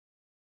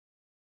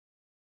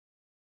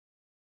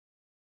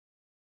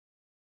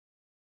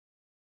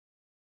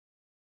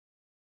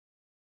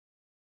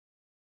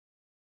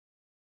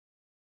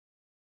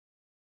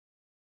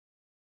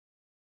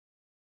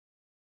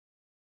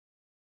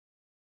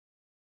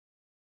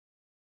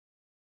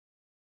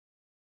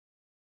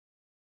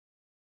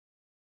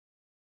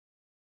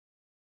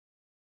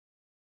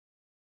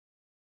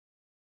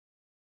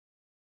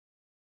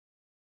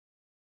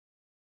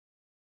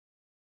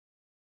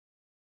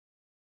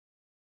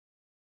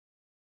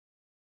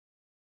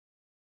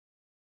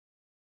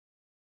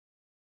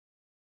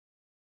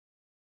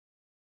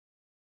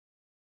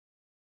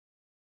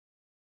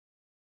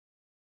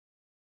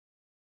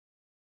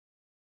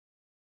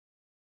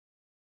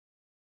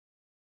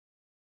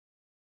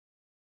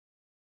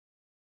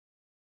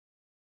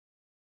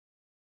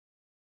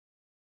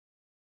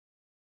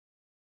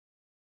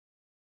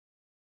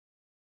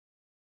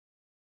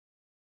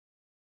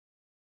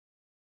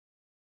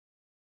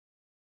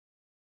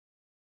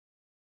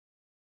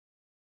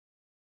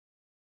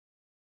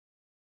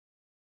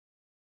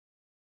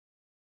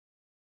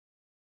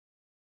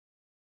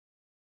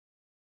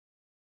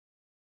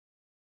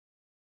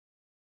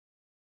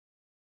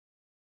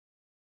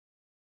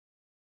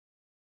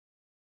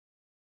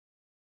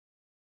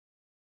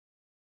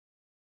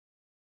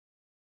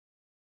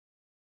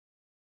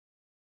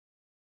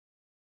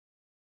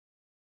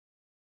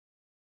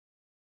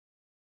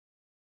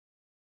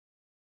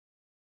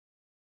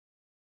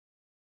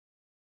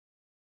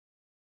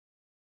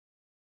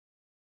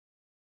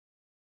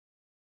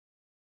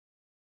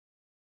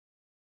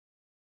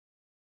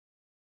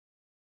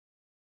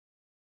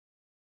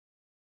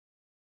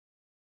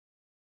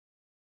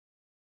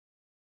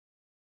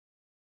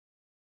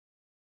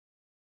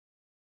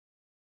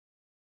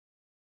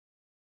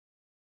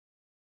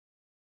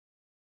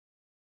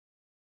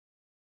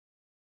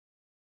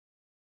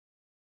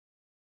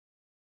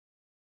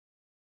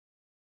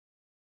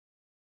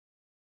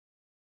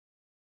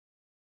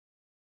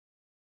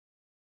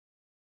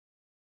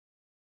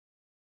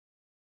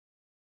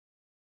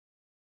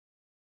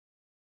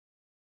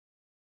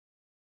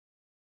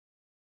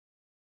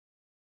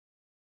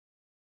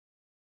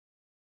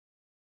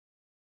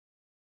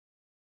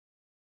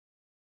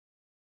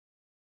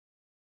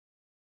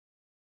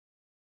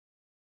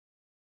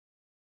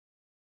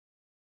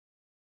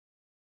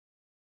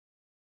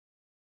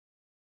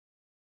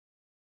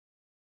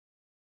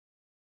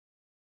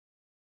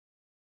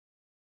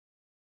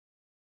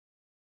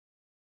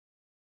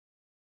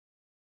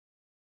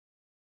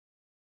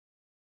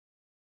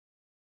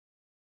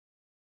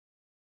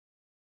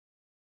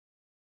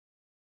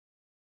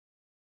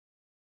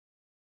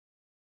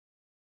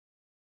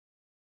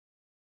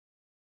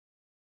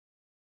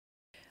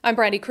I'm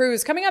Brandi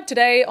Kruse. Coming up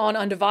today on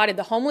Undivided,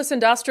 the homeless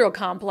industrial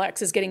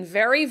complex is getting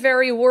very,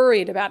 very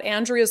worried about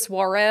Andrea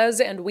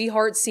Suarez and We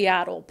Heart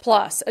Seattle.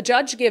 Plus, a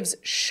judge gives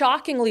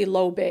shockingly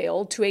low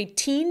bail to a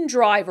teen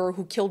driver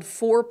who killed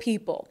 4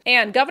 people.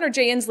 And Governor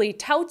Inslee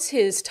touts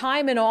his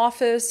time in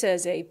office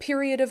as a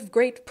period of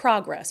great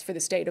progress for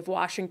the state of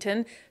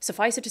Washington.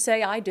 Suffice it to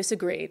say, I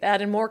disagree.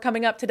 That and more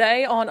coming up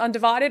today on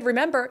Undivided.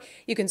 Remember,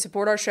 you can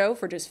support our show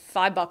for just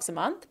 $5 a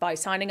month by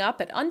signing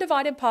up at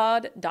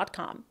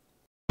undividedpod.com.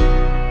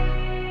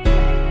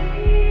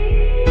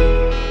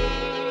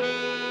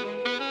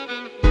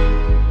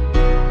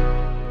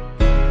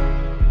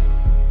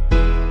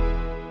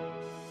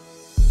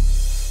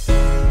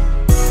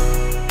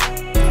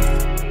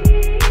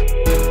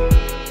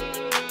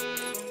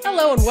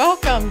 Hello and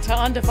welcome to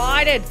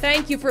Undivided.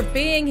 Thank you for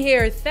being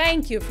here.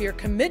 Thank you for your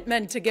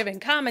commitment to giving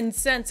common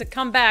sense a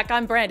comeback.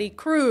 I'm Brandi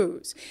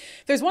Kruse.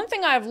 There's one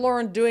thing I've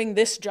learned doing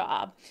this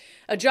job,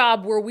 a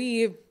job where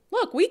we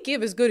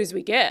give as good as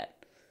we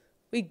get.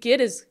 We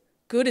get as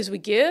good as we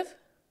give.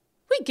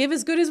 We give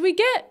as good as we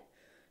get.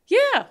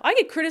 Yeah, I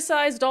get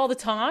criticized all the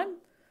time.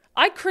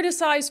 I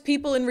criticize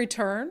people in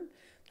return.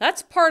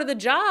 That's part of the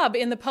job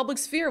in the public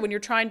sphere when you're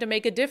trying to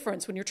make a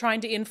difference, when you're trying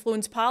to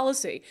influence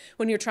policy,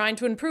 when you're trying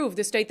to improve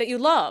the state that you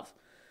love.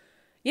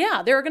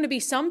 Yeah, there are going to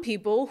be some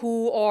people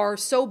who are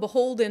so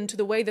beholden to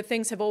the way that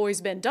things have always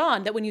been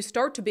done that when you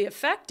start to be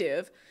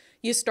effective,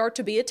 you start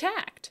to be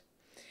attacked.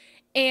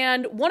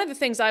 And one of the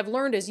things I've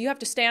learned is you have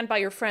to stand by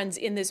your friends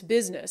in this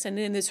business and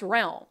in this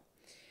realm.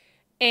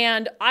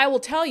 And I will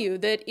tell you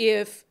that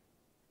if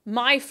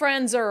my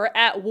friends are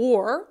at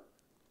war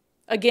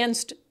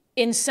against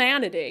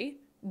insanity,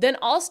 then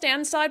I'll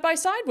stand side by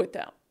side with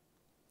them.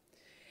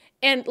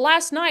 And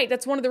last night,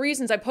 that's one of the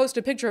reasons I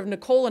posted a picture of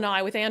Nicole and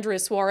I with Andrea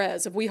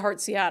Suarez of We Heart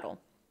Seattle.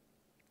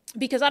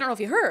 Because I don't know if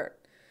you heard,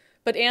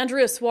 but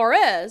Andrea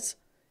Suarez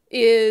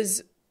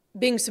is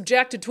being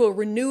subjected to a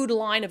renewed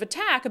line of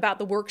attack about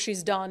the work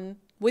she's done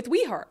with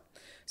We Heart.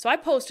 So I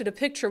posted a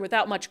picture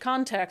without much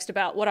context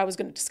about what I was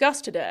going to discuss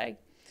today.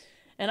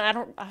 And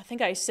I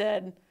think I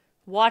said,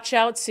 watch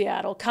out,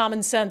 Seattle,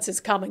 common sense is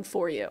coming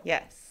for you.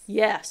 Yes.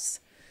 Yes.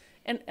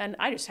 And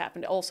I just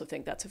happen to also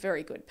think that's a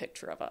very good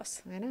picture of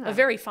us. I know. A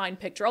very fine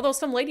picture. Although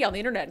some lady on the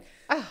internet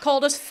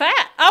called us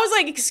fat. I was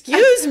like,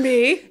 excuse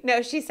me.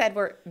 No, she said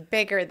we're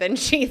bigger than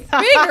she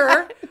thought.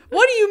 Bigger?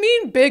 What do you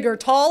mean bigger?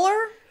 Taller?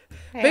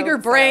 Bigger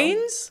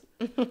brains?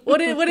 So.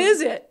 What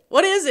is it?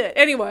 What is it?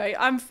 Anyway,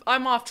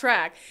 I'm off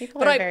track.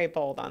 People are very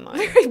bold online.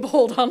 Very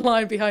bold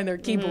online behind their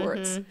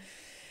keyboards.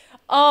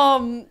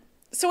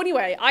 So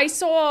anyway, I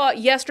saw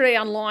yesterday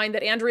online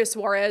that Andrea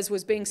Suarez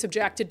was being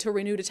subjected to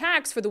renewed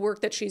attacks for the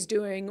work that she's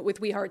doing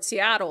with We Heart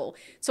Seattle.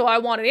 So I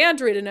wanted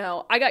Andrea to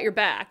know, I got your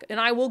back,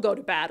 and I will go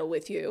to battle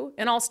with you,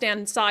 and I'll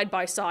stand side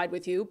by side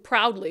with you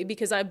proudly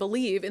because I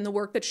believe in the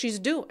work that she's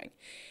doing.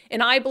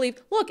 And I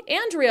believe, look,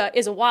 Andrea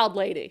is a wild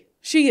lady.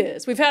 She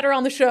is. We've had her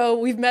on the show.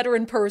 We've met her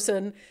in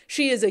person.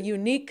 She is a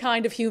unique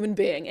kind of human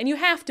being, and you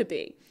have to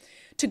be,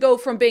 to go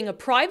from being a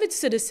private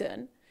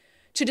citizen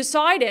to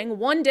deciding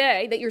one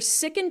day that you're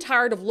sick and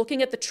tired of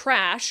looking at the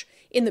trash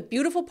in the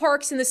beautiful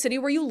parks in the city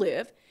where you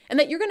live, and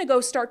that you're going to go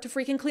start to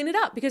freaking clean it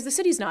up because the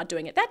city's not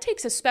doing it. That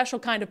takes a special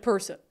kind of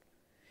person.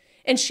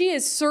 And she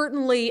is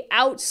certainly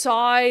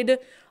outside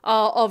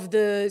of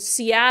the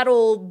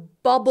Seattle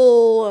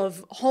bubble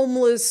of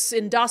homeless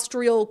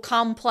industrial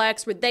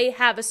complex where they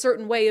have a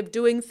certain way of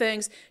doing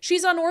things.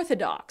 She's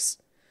unorthodox.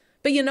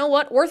 But you know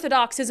what?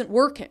 Orthodox isn't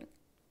working.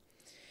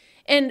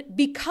 And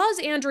because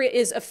Andrea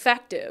is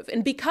effective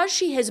and because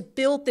she has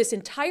built this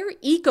entire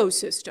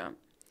ecosystem,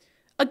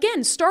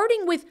 again,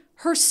 starting with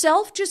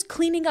herself just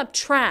cleaning up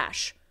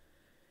trash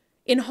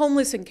in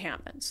homeless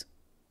encampments.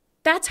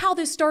 That's how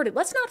this started.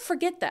 Let's not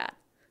forget that.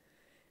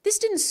 This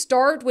didn't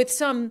start with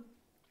some,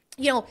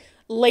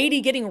 lady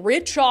getting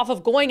rich off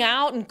of going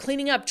out and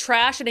cleaning up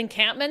trash at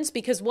encampments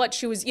because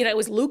she was, it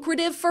was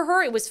lucrative for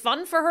her. It was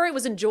fun for her. It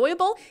was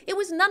enjoyable. It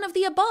was none of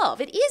the above.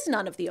 It is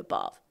none of the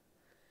above.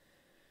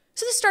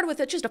 So this started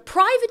with just a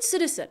private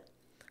citizen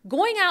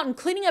going out and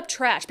cleaning up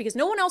trash because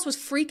no one else was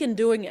freaking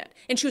doing it.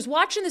 And she was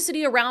watching the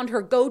city around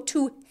her go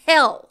to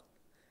hell.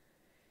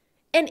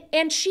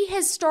 And she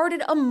has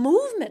started a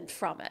movement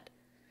from it.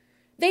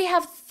 They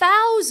have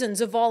thousands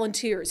of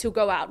volunteers who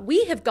go out.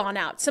 We have gone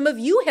out. Some of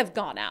you have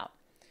gone out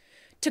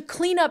to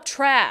clean up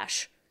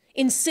trash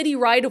in city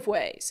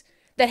right-of-ways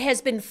that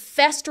has been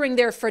festering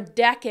there for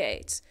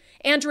decades.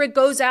 Andrea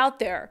goes out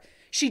there.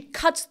 She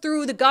cuts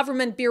through the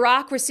government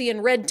bureaucracy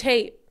and red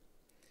tape.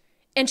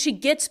 And she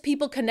gets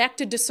people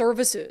connected to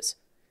services.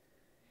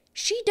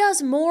 She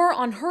does more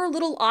on her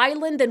little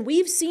island than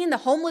we've seen the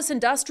homeless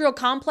industrial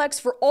complex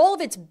for all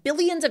of its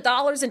billions of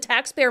dollars in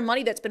taxpayer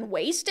money that's been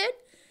wasted.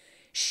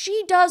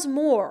 She does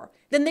more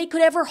than they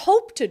could ever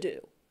hope to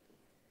do.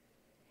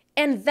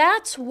 And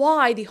that's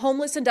why the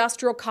homeless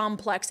industrial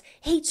complex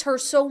hates her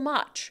so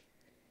much.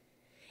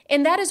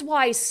 And that is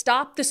why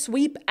Stop the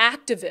Sweep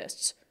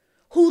activists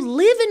who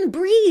live and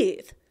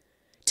breathe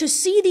to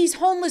see these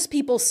homeless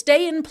people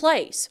stay in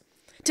place,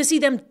 to see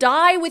them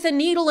die with a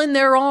needle in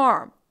their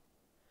arm,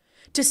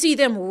 to see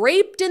them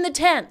raped in the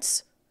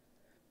tents,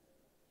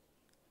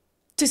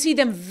 to see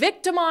them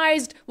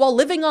victimized while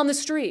living on the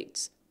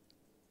streets.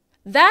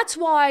 That's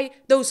why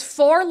those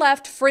far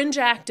left fringe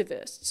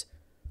activists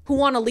who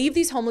want to leave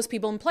these homeless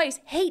people in place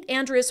hate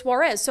Andrea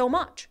Suarez so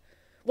much.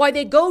 Why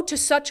they go to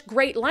such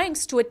great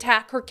lengths to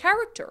attack her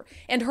character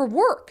and her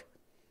work.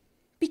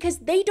 Because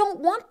they don't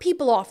want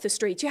people off the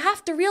streets. You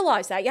have to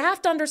realize that. You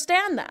have to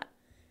understand that.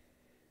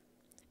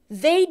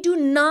 They do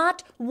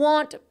not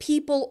want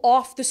people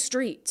off the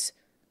streets.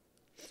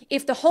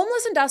 If the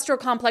homeless industrial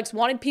complex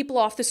wanted people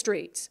off the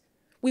streets,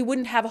 we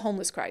wouldn't have a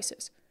homeless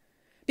crisis.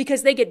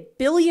 Because they get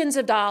billions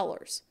of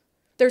dollars.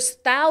 There's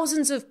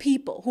thousands of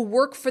people who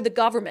work for the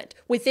government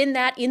within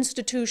that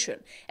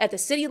institution, at the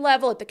city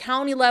level, at the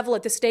county level,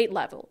 at the state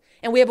level.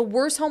 And we have a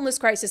worse homeless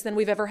crisis than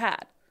we've ever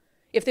had.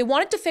 If they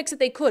wanted to fix it,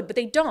 they could, but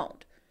they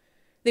don't.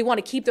 They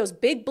want to keep those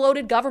big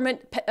bloated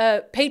government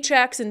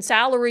paychecks and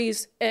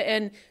salaries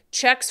and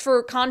checks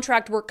for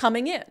contract work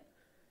coming in.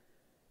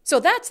 So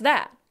that's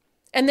that.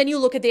 And then you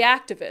look at the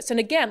activists. And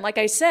again, like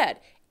I said,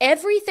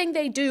 everything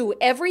they do,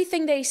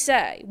 everything they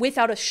say,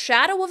 without a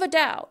shadow of a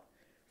doubt,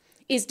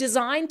 is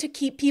designed to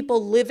keep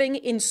people living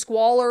in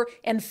squalor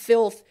and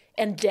filth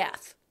and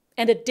death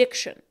and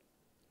addiction.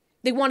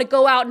 They want to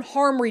go out and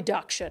harm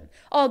reduction.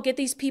 Oh, get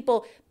these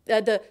people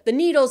the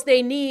needles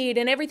they need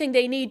and everything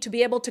they need to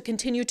be able to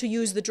continue to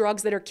use the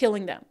drugs that are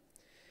killing them.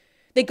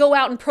 They go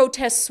out and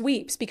protest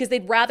sweeps because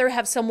they'd rather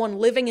have someone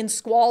living in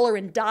squalor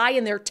and die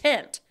in their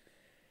tent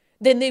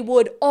than they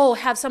would,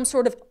 have some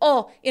sort of,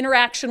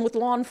 interaction with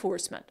law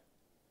enforcement.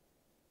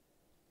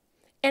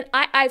 And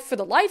I, for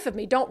the life of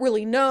me, don't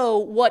really know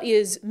what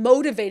is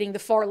motivating the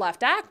far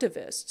left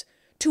activists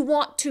to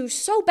want to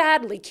so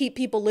badly keep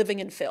people living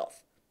in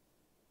filth.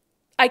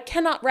 I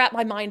cannot wrap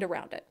my mind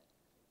around it.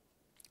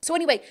 So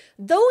anyway,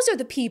 those are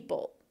the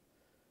people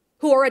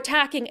who are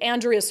attacking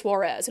Andrea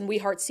Suarez and We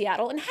Heart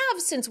Seattle and have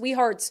since We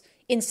Heart's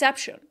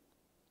inception.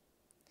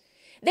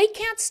 They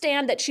can't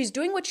stand that she's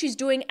doing what she's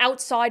doing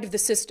outside of the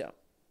system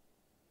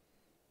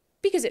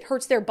because it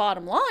hurts their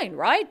bottom line,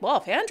 right? Well,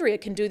 if Andrea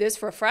can do this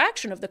for a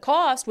fraction of the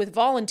cost with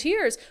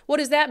volunteers, what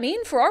does that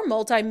mean for our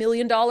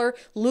multi-million-dollar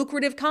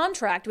lucrative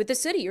contract with the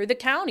city or the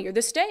county or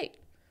the state?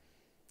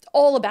 It's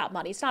all about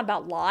money. It's not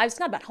about lives. It's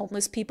not about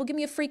homeless people. Give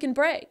me a freaking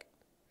break.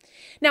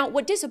 Now,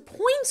 what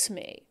disappoints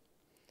me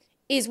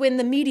is when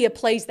the media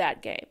plays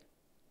that game.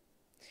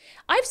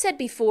 I've said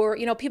before,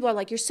 people are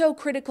like, you're so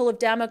critical of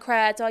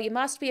Democrats. Oh, you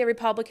must be a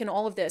Republican,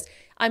 all of this.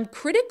 I'm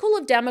critical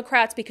of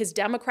Democrats because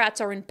Democrats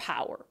are in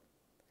power.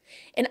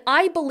 And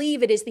I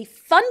believe it is the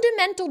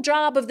fundamental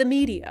job of the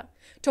media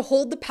to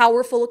hold the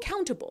powerful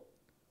accountable.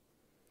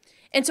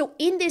 And so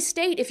in this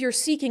state, if you're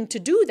seeking to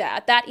do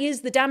that, that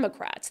is the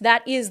Democrats,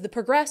 that is the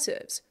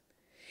progressives.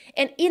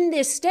 And in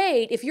this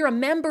state, if you're a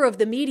member of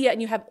the media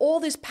and you have all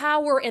this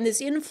power and this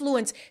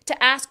influence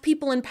to ask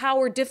people in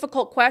power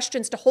difficult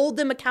questions, to hold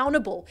them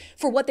accountable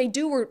for what they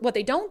do or what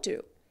they don't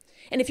do,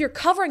 and if you're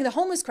covering the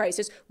homeless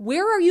crisis,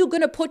 where are you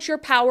going to put your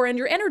power and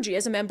your energy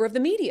as a member of the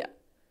media?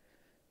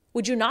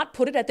 Would you not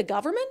put it at the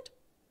government?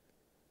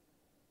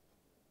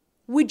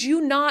 Would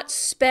you not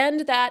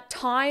spend that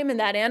time and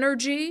that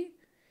energy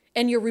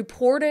and your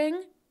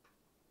reporting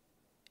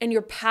and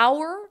your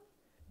power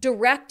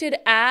directed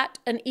at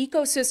an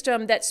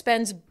ecosystem that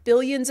spends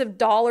billions of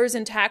dollars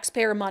in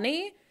taxpayer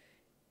money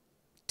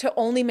to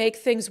only make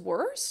things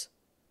worse?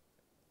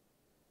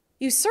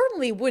 You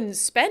certainly wouldn't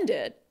spend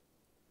it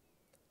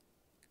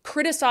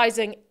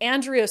criticizing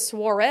Andrea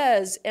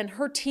Suarez and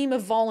her team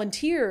of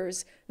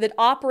volunteers that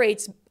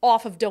operates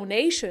off of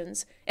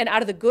donations and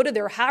out of the good of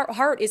their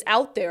heart is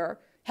out there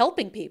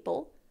helping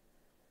people.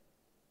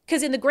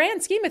 Because in the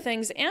grand scheme of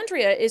things,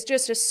 Andrea is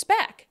just a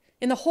speck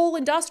in the whole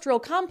industrial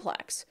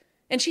complex,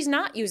 and she's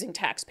not using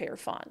taxpayer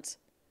funds.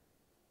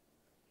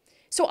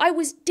 So I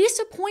was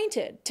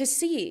disappointed to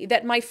see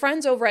that my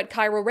friends over at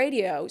Cairo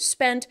Radio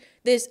spent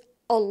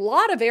a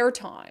lot of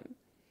airtime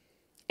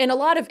and a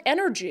lot of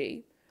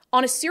energy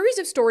on a series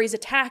of stories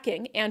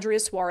attacking Andrea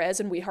Suarez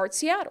and We Heart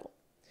Seattle.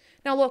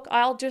 Now look,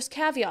 I'll just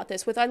caveat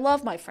this with I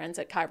love my friends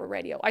at Cairo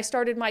Radio. I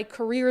started my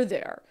career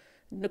there.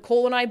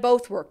 Nicole and I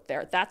both worked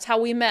there. That's how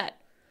we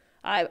met.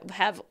 I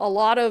have a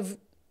lot of,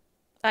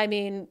 how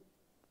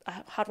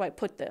do I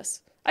put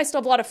this? I still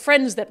have a lot of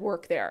friends that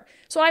work there.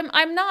 So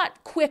I'm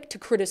not quick to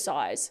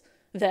criticize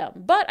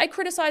them, but I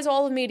criticize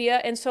all the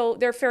media, and so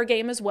they're fair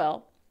game as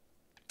well.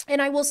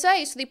 And I will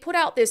say, so they put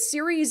out this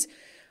series,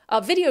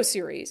 video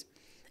series,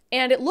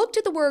 and it looked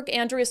at the work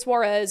Andrea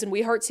Suarez and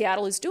We Heart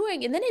Seattle is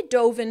doing, and then it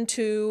dove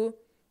into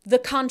the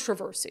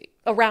controversy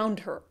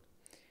around her,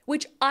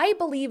 which I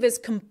believe is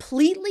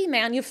completely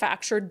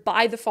manufactured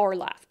by the far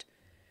left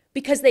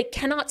because they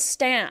cannot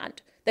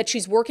stand that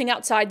she's working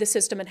outside the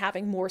system and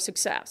having more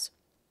success.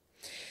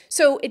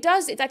 So I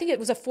think it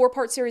was a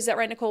 4-part series. Is that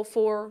right, Nicole?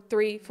 4,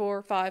 3,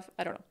 4, 5?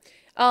 I don't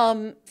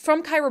know.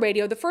 From Cairo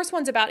Radio. The first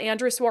one's about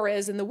Andrea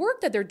Suarez and the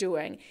work that they're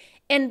doing.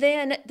 And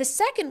then the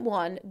second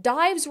one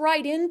dives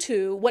right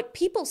into what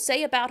people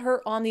say about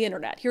her on the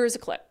internet. Here is a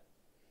clip.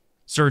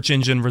 Search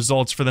engine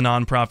results for the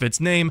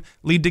nonprofit's name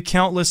lead to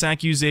countless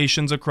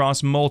accusations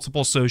across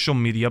multiple social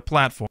media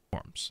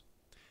platforms.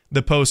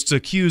 The posts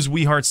accuse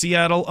We Heart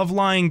Seattle of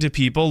lying to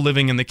people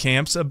living in the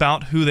camps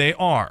about who they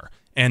are,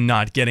 and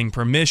not getting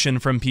permission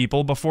from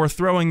people before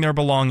throwing their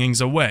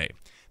belongings away.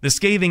 The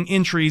scathing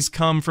entries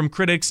come from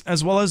critics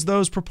as well as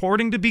those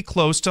purporting to be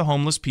close to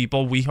homeless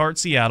people We Heart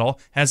Seattle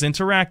has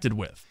interacted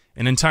with.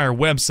 An entire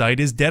website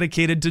is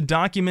dedicated to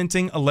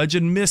documenting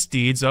alleged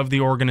misdeeds of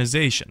the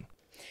organization.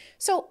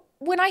 So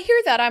when I hear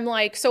that, I'm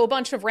like, so a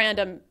bunch of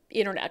random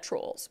internet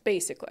trolls,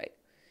 basically.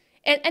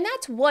 And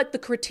that's what the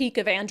critique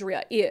of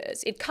Andrea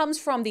is. It comes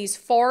from these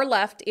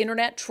far-left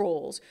internet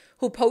trolls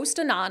who post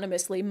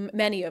anonymously,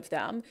 many of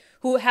them,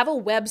 who have a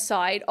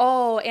website.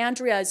 Oh,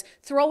 Andrea's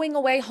throwing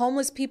away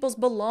homeless people's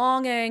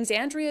belongings.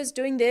 Andrea's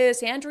doing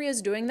this.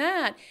 Andrea's doing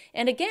that.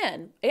 And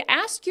again,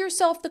 ask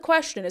yourself the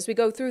question as we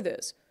go through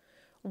this.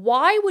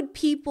 Why would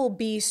people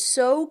be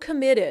so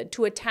committed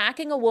to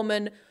attacking a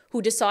woman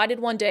who decided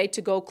one day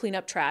to go clean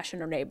up trash in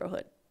her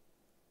neighborhood?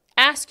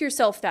 Ask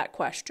yourself that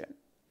question.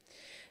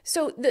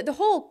 So the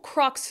whole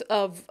crux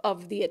of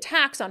the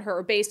attacks on her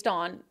are based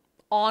on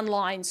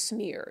online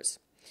smears,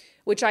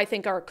 which I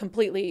think are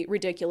completely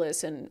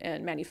ridiculous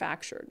and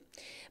manufactured.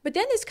 But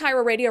then this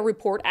Cairo Radio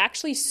report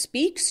actually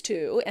speaks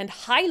to and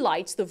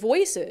highlights the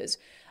voices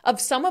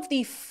of some of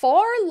the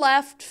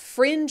far-left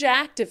fringe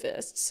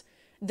activists,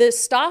 the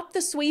Stop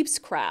the Sweeps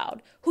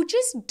crowd, who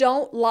just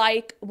don't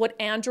like what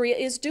Andrea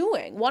is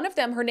doing. One of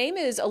them, her name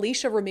is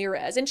Alicia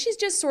Ramirez, and she's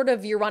just sort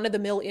of your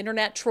run-of-the-mill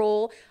internet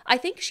troll. I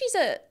think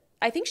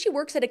she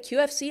works at a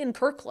QFC in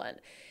Kirkland.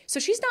 So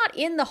she's not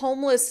in the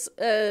homeless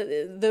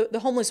the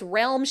homeless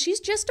realm. She's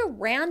just a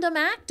random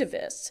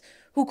activist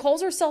who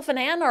calls herself an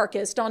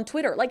anarchist on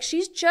Twitter. Like,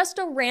 she's just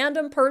a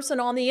random person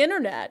on the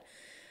internet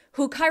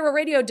who Cairo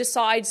Radio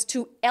decides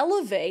to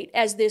elevate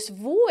as this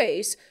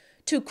voice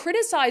to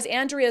criticize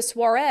Andrea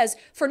Suarez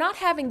for not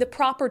having the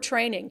proper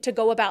training to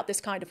go about this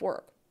kind of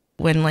work.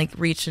 When like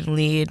Reach and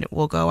Lead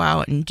will go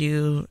out and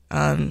do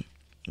when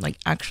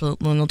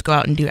they'll go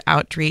out and do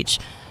outreach,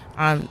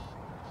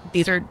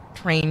 these are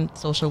trained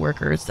social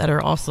workers that are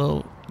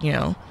also,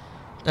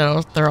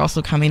 they're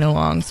also coming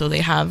along. So they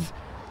have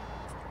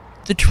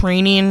the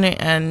training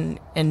and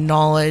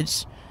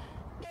knowledge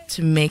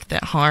to make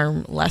that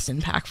harm less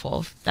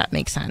impactful, if that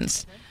makes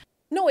sense.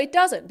 No, it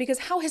doesn't, because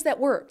how has that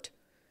worked?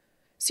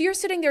 So you're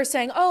sitting there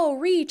saying, oh,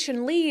 Reach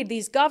and Lead,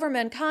 these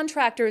government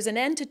contractors and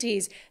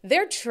entities,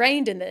 they're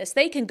trained in this.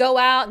 They can go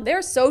out and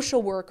they're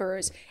social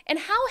workers. And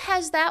how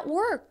has that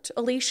worked,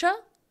 Alicia?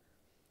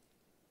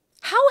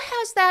 How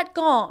has that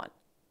gone?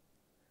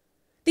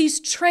 These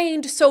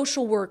trained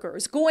social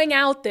workers going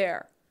out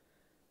there,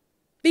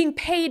 being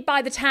paid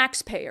by the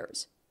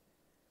taxpayers.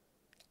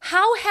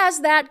 How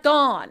has that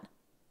gone?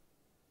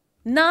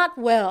 Not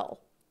well.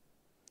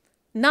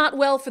 Not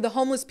well for the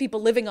homeless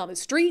people living on the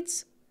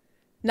streets.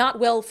 Not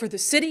well for the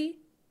city.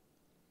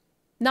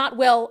 Not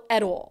well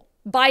at all,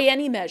 by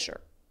any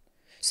measure.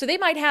 So they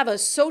might have a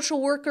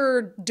social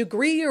worker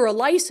degree or a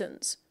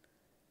license,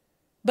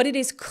 but it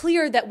is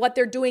clear that what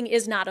they're doing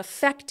is not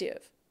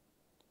effective.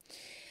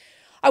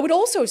 I would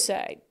also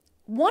say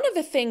one of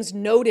the things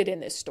noted in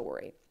this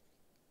story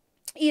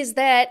is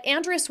that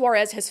Andrea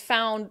Suarez has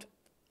found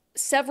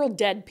several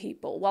dead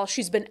people while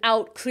she's been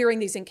out clearing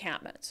these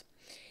encampments.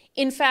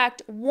 In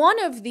fact,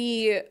 one of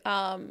the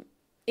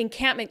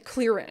encampment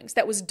clearings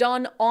that was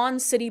done on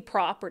city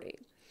property,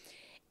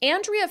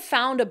 Andrea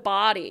found a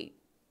body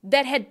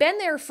that had been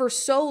there for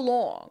so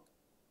long,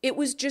 it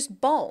was just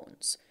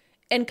bones.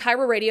 And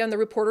Cairo Radio and the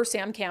reporter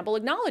Sam Campbell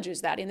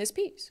acknowledges that in this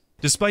piece.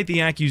 Despite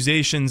the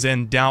accusations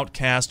and doubt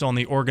cast on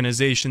the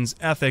organization's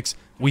ethics,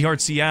 We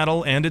Heart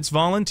Seattle and its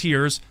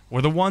volunteers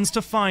were the ones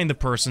to find the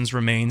person's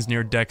remains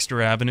near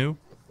Dexter Avenue.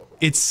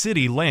 It's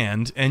city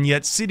land, and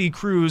yet city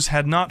crews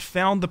had not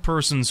found the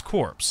person's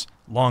corpse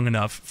long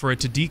enough for it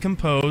to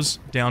decompose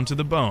down to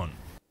the bone.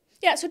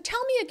 Yeah, so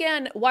tell me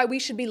again why we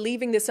should be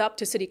leaving this up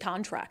to city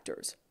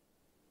contractors.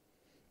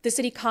 The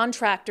city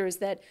contractors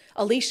that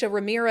Alicia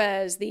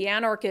Ramirez, the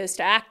anarchist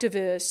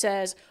activist,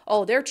 says,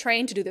 oh, they're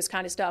trained to do this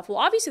kind of stuff. Well,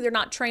 obviously they're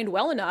not trained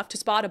well enough to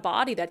spot a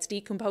body that's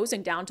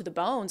decomposing down to the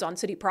bones on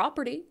city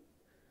property.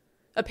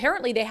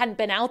 Apparently they hadn't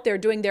been out there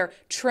doing their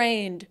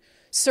trained,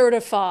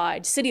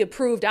 certified,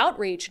 city-approved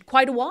outreach in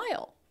quite a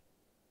while.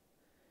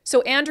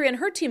 So Andrea and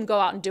her team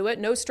go out and do it,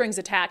 no strings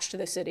attached to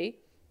the city,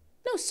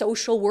 no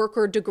social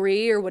worker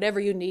degree or whatever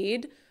you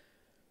need.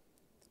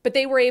 But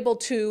they were able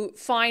to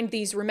find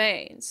these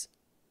remains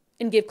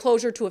and give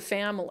closure to a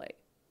family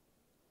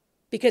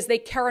because they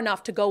care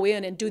enough to go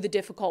in and do the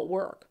difficult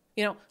work.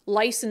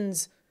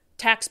 License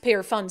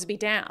taxpayer funds be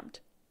damned.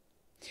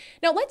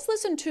 Now let's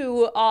listen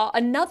to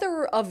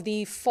another of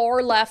the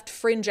far-left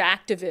fringe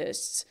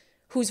activists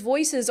whose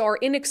voices are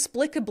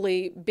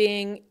inexplicably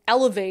being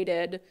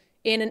elevated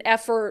in an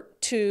effort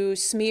to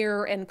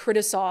smear and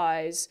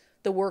criticize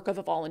the work of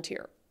a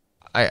volunteer.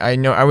 I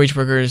know outreach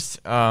workers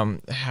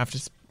have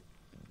to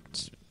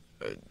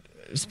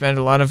spend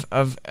a lot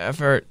of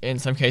effort in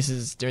some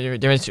cases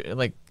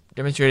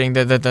demonstrating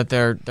that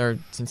they're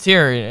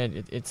sincere.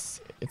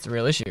 It's a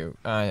real issue.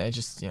 I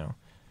just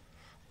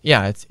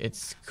yeah,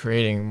 it's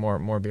creating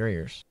more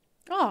barriers.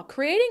 Oh,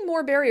 creating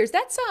more barriers.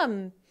 That's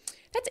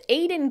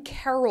Aiden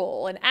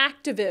Carroll, an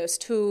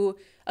activist who,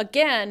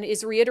 again,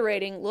 is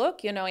reiterating,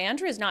 look,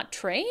 Andrea's not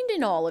trained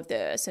in all of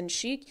this, and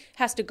she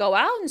has to go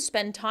out and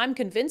spend time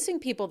convincing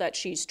people that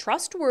she's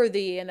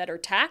trustworthy and that her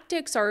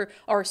tactics are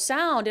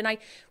sound. And I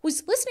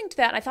was listening to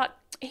that, and I thought,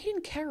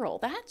 Aiden Carroll,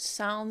 that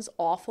sounds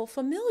awful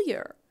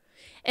familiar.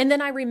 And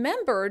then I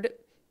remembered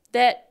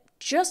that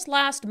just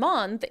last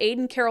month,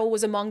 Aiden Carroll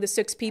was among the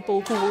 6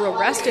 people who were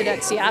arrested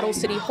at Seattle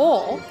City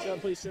Hall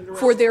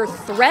for their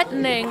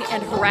threatening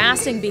and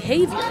harassing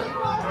behavior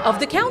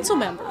of the council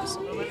members.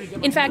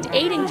 In fact,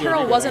 Aiden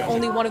Carroll wasn't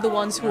only one of the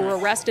ones who were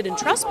arrested and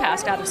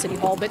trespassed out of City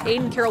Hall, but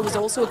Aiden Carroll was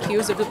also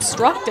accused of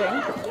obstructing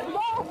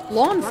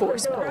law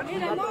enforcement.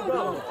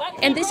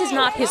 And this is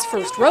not his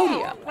first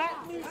rodeo.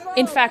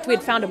 In fact, we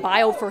had found a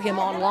bio for him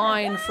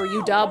online for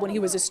UW when he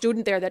was a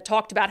student there that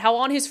talked about how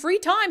on his free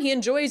time he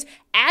enjoys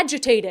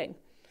agitating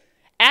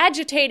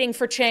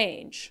for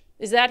change.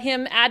 Is that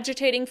him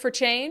agitating for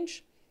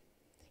change?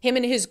 Him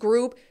and his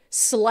group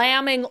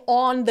slamming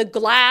on the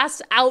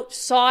glass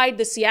outside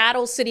the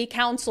Seattle City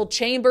Council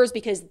chambers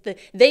because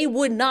they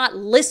would not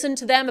listen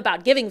to them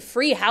about giving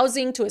free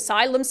housing to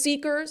asylum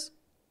seekers.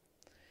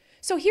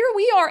 So here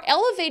we are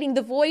elevating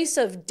the voice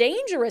of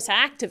dangerous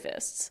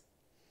activists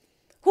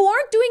who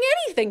aren't doing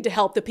anything to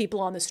help the people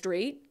on the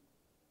street.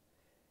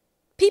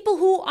 People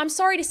who, I'm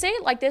sorry to say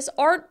it like this,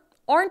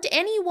 aren't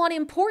anyone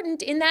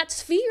important in that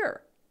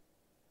sphere.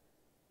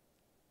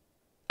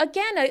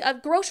 Again, a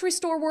grocery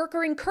store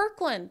worker in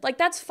Kirkland,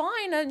 that's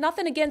fine,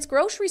 nothing against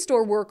grocery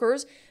store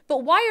workers,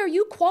 but why are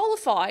you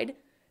qualified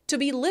to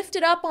be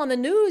lifted up on the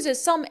news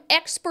as some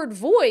expert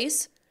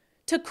voice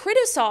to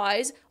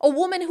criticize a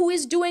woman who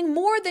is doing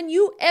more than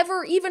you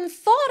ever even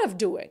thought of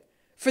doing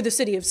for the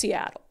city of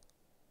Seattle?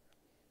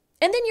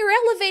 And then you're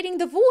elevating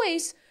the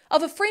voice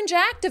of a fringe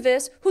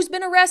activist who's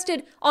been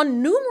arrested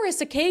on numerous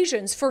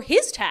occasions for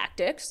his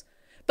tactics,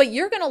 but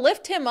you're going to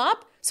lift him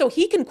up so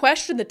he can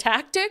question the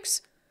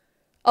tactics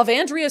of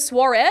Andrea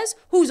Suarez,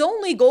 whose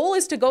only goal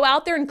is to go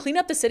out there and clean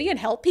up the city and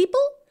help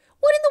people?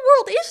 What in the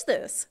world is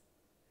this?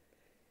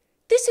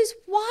 This is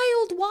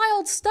wild,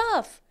 wild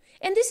stuff.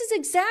 And this is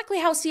exactly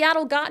how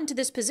Seattle got into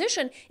this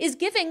position, is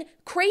giving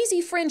crazy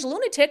fringe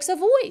lunatics a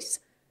voice.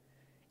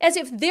 As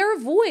if their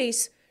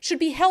voice should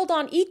be held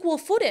on equal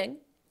footing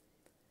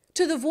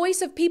to the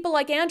voice of people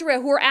like Andrea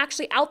who are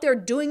actually out there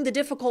doing the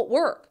difficult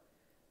work.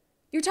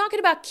 You're talking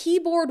about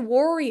keyboard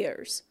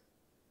warriors,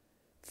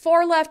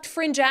 far-left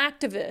fringe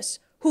activists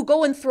who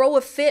go and throw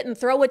a fit and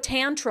throw a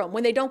tantrum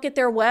when they don't get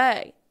their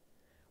way.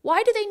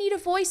 Why do they need a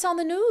voice on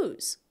the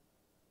news?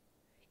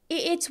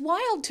 It's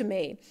wild to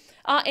me.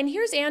 And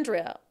here's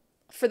Andrea.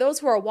 For those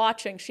who are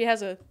watching, she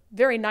has a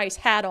very nice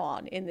hat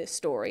on in this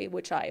story,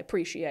 which I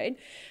appreciate.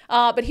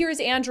 But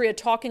here's Andrea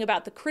talking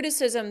about the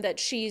criticism that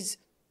she's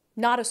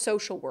not a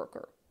social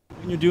worker.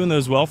 When you're doing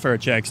those welfare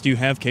checks, do you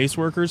have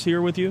caseworkers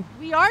here with you?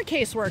 We are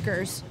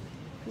caseworkers.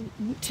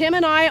 Tim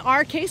and I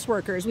are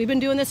caseworkers. We've been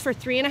doing this for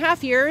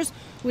 3.5 years.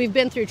 We've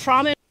been through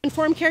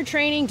trauma-informed care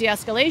training,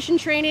 de-escalation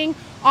training,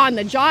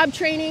 on-the-job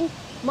training.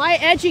 My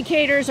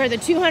educators are the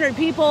 200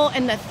 people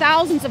and the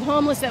thousands of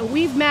homeless that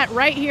we've met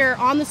right here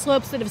on the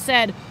slopes that have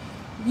said,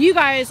 you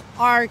guys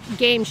are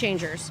game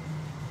changers.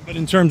 But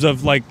in terms of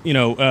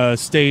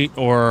state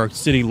or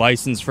city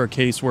license for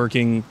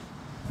caseworking,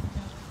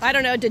 I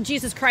don't know, did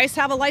Jesus Christ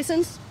have a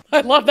license?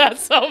 I love that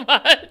so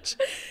much.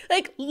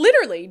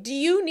 Literally, do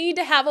you need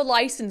to have a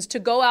license to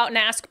go out and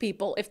ask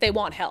people if they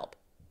want help?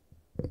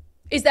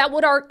 Is that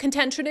what our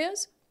contention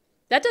is?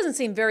 That doesn't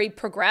seem very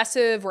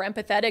progressive or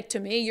empathetic to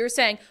me. You're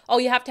saying, oh,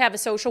 you have to have a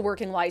social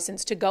working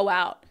license to go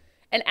out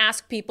and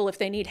ask people if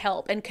they need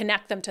help and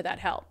connect them to that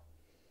help.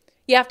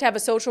 You have to have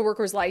a social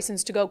worker's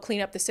license to go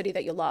clean up the city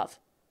that you love.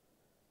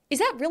 Is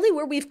that really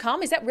where we've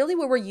come? Is that really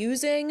where we're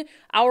using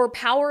our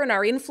power and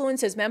our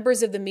influence as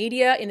members of the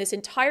media in this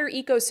entire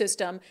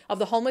ecosystem of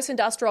the homeless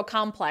industrial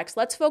complex?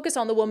 Let's focus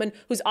on the woman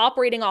who's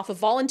operating off of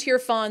volunteer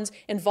funds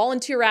and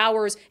volunteer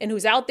hours and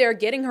who's out there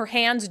getting her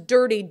hands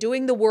dirty,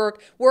 doing the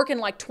work,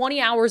 working 20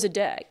 hours a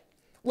day.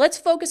 Let's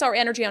focus our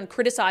energy on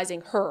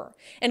criticizing her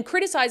and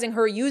criticizing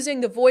her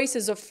using the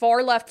voices of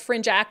far-left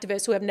fringe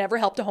activists who have never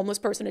helped a homeless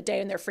person a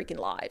day in their freaking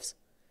lives.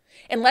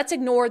 And let's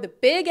ignore the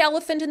big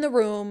elephant in the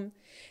room,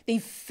 the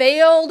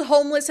failed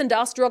homeless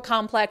industrial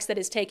complex that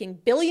is taking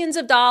billions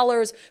of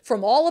dollars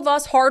from all of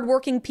us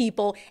hardworking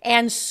people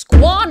and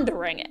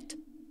squandering it.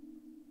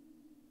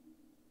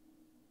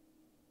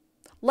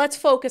 Let's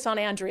focus on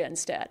Andrea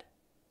instead.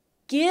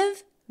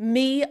 Give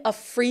me a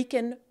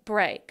freaking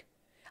break.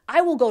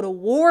 I will go to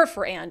war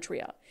for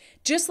Andrea,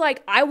 just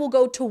like I will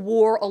go to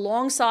war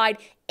alongside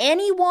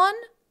anyone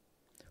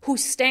who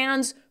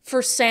stands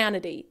for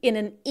sanity in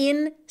an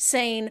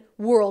insane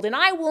world. And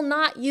I will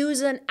not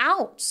use an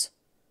ounce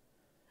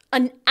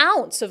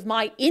of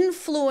my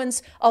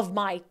influence, of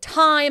my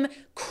time,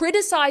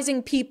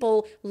 criticizing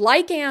people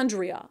like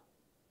Andrea,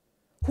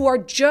 who are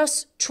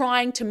just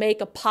trying to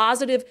make a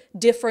positive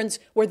difference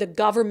where the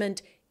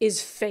government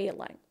is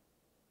failing.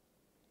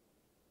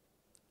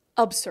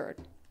 Absurd.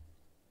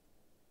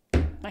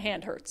 My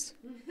hand hurts.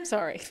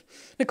 Sorry.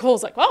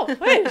 Nicole's like, oh,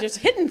 wait, just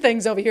hitting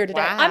things over here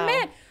today. Wow. I'm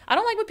mad. I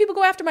don't like when people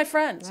go after my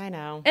friends. I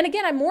know. And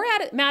again, I'm more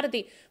mad at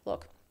the,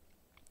 look,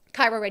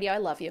 Cairo Radio, I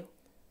love you.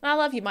 I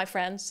love you, my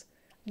friends.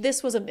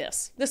 This was a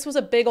miss. This was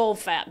a big old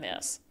fat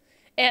miss.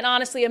 And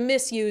honestly, a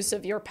misuse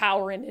of your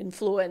power and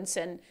influence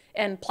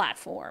and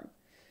platform.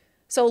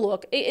 So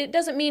look, it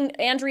doesn't mean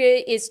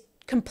Andrea is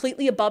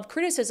completely above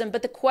criticism,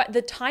 but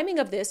the timing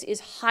of this is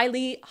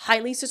highly,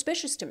 highly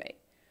suspicious to me.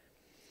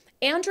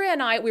 Andrea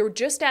and I, we were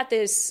just at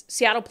this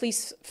Seattle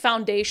Police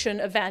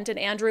Foundation event, and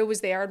Andrea was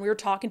there, and we were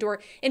talking to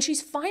her, and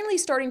she's finally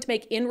starting to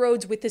make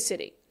inroads with the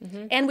city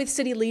and with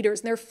city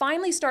leaders, and they're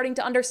finally starting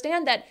to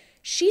understand that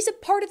she's a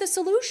part of the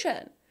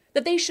solution,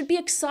 that they should be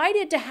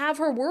excited to have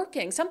her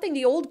working, something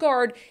the old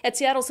guard at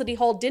Seattle City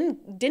Hall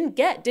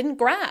didn't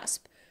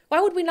grasp.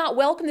 Why would we not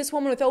welcome this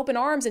woman with open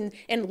arms and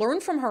learn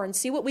from her and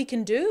see what we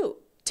can do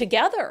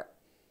together?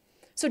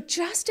 So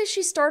just as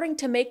she's starting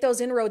to make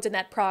those inroads in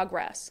that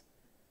progress,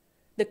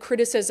 the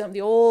criticism,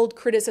 the old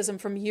criticism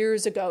from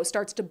years ago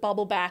starts to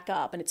bubble back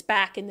up, and it's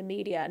back in the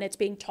media and it's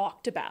being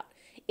talked about.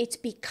 It's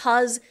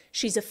because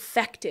she's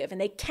effective, and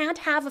they can't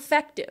have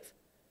effective.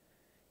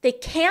 They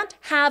can't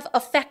have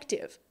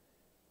effective.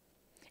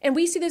 And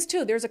we see this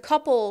too. There's a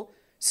couple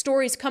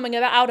stories coming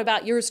out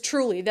about yours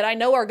truly that I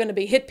know are going to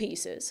be hit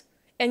pieces.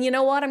 And you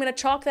know what I'm going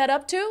to chalk that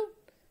up to?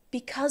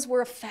 Because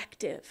we're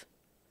effective.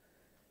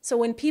 So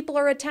when people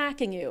are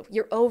attacking you,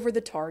 you're over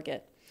the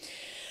target.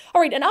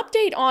 All right, an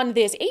update on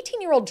this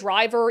 18-year-old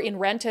driver in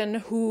Renton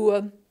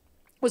who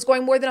was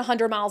going more than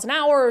 100 miles an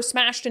hour,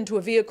 smashed into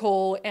a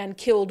vehicle, and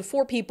killed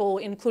 4 people,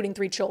 including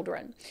 3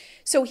 children.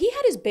 So he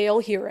had his bail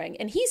hearing,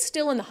 and he's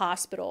still in the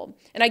hospital.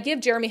 And I give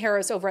Jeremy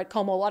Harris over at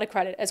Como a lot of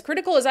credit. As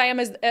critical as I am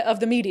of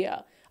the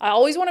media, I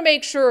always want to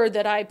make sure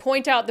that I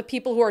point out the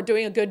people who are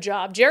doing a good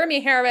job.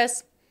 Jeremy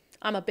Harris,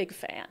 I'm a big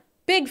fan.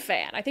 Big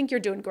fan. I think you're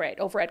doing great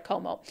over at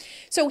Como.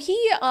 So he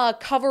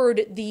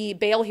covered the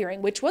bail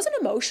hearing, which was an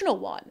emotional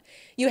one.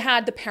 You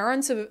had the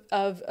parents of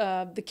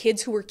the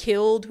kids who were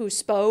killed who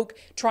spoke,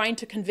 trying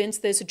to convince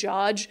this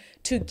judge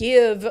to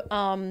give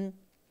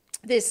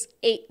this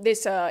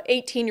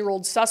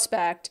 18-year-old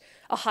suspect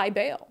a high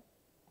bail.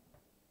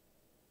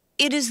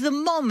 It is the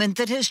moment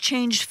that has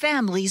changed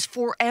families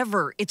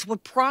forever. It's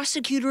what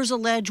prosecutors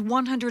allege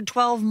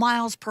 112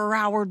 miles per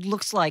hour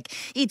looks like.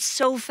 It's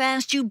so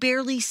fast you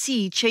barely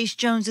see Chase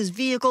Jones's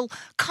vehicle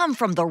come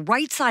from the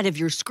right side of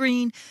your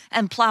screen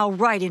and plow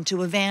right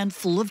into a van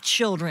full of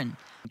children.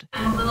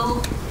 I'm a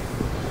little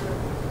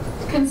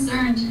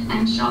concerned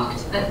and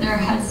shocked that there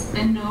has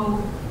been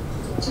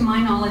to my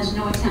knowledge,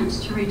 no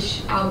attempt to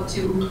reach out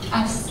to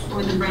us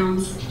or the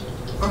Browns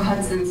or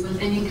Hudsons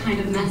with any kind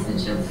of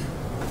message of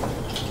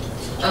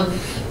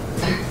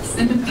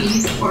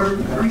sympathy or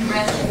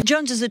regret.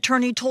 Jones's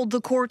attorney told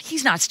the court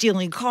he's not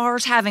stealing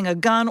cars, having a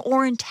gun,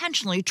 or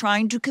intentionally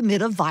trying to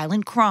commit a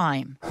violent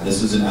crime.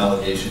 This is an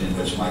allegation in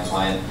which my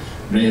client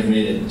may have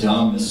made a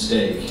dumb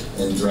mistake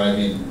in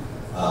driving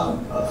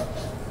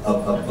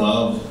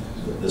above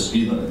the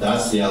speed limit.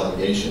 That's the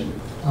allegation.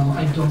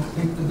 I don't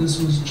think that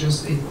this was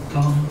just a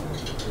dumb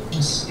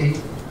mistake.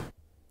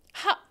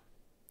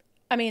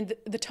 I mean,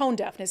 the tone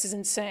deafness is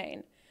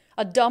insane.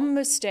 A dumb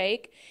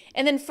mistake.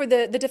 And then for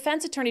the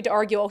defense attorney to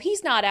argue, oh,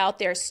 he's not out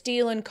there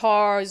stealing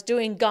cars,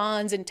 doing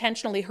guns,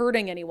 intentionally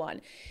hurting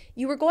anyone.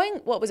 You were going,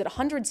 what was it,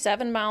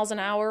 107 miles an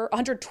hour,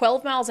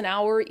 112 miles an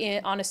hour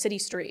on a city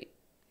street.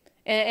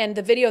 And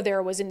the video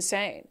there was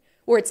insane,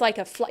 where it's like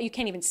you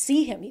can't even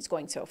see him. He's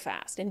going so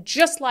fast. And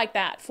just like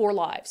that, 4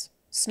 lives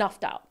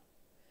snuffed out.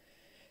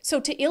 So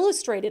to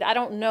illustrate it, I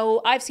don't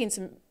know, I've seen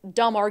some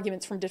dumb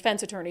arguments from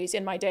defense attorneys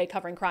in my day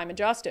covering crime and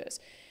justice,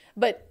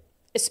 but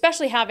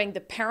especially having the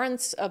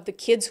parents of the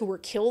kids who were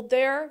killed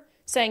there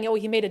saying, oh,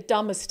 he made a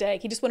dumb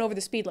mistake. He just went over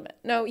the speed limit.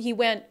 No, he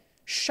went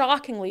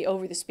shockingly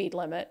over the speed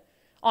limit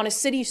on a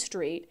city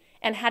street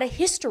and had a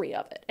history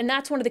of it. And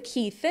that's one of the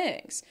key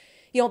things.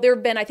 You know, there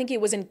have been, I think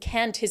it was in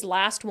Kent, his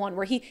last one,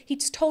 where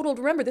he's totaled,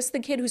 remember, this is the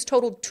kid who's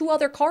totaled 2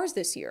 other cars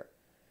this year.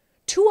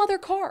 2 other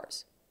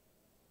cars.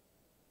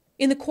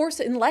 In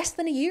less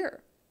than a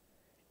year.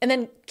 And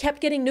then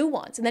kept getting new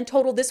ones, and then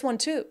totaled this one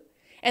too.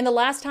 And the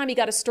last time he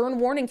got a stern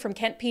warning from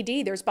Kent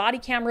PD, there's body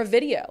camera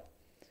video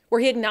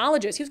where he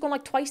acknowledges he was going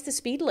like twice the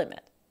speed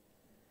limit.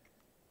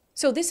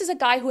 So this is a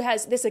guy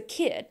this is a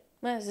kid,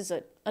 this is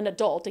an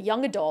adult, a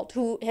young adult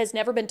who has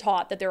never been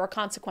taught that there are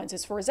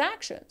consequences for his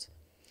actions.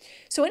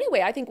 So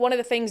anyway, I think one of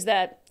the things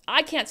that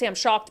I can't say I'm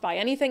shocked by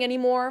anything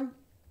anymore,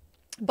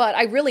 but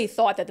I really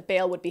thought that the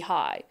bail would be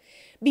high.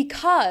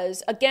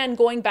 Because, again,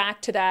 going back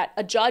to that,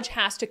 a judge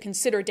has to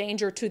consider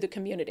danger to the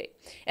community.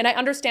 And I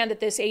understand that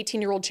this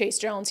 18-year-old Chase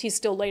Jones, he's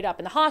still laid up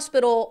in the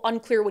hospital,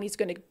 unclear when he's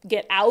going to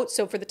get out.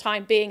 So for the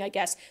time being, I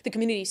guess the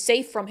community is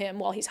safe from him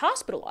while he's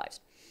hospitalized.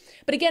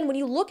 But again, when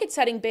you look at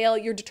setting bail,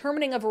 you're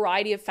determining a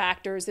variety of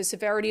factors, the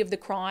severity of the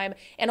crime,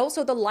 and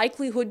also the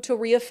likelihood to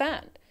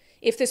reoffend.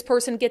 If this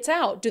person gets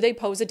out, do they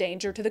pose a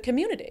danger to the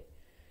community?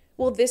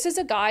 Well, this is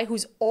a guy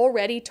who's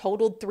already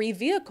totaled 3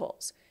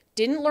 vehicles.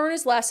 Didn't learn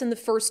his lesson the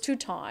first 2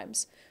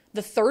 times.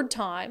 The third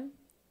time,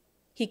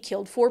 he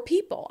killed 4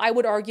 people. I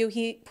would argue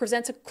he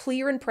presents a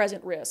clear and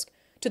present risk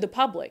to the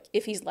public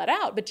if he's let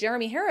out. But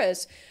Jeremy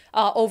Harris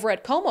over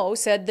at Como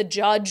said the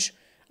judge,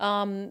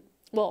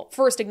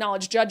 first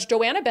acknowledged Judge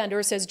Joanna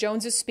Bender says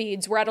Jones's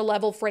speeds were at a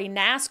level for a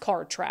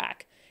NASCAR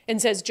track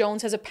and says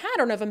Jones has a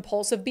pattern of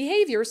impulsive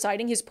behavior,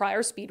 citing his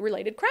prior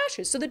speed-related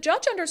crashes. So the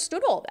judge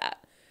understood all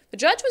that. The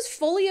judge was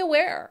fully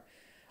aware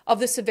of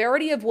the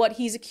severity of what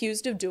he's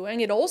accused of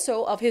doing and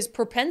also of his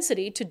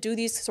propensity to do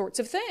these sorts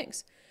of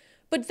things.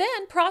 But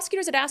then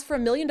prosecutors had asked for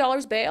 $1 million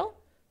bail.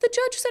 The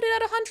judge set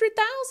it at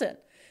 $100,000.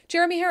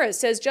 Jeremy Harris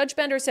says Judge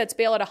Bender sets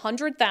bail at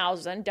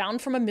 $100,000, down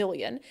from $1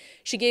 million.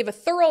 She gave a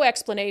thorough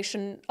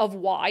explanation of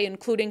why,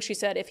 including, she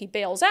said, if he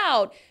bails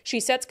out, she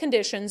sets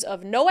conditions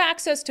of no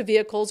access to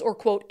vehicles or,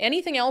 quote,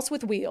 anything else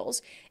with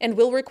wheels, and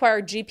will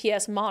require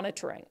GPS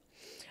monitoring.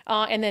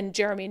 And then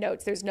Jeremy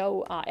notes there's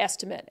no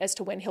estimate as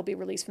to when he'll be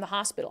released from the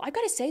hospital. I've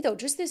got to say, though,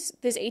 just this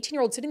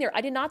 18-year-old sitting there,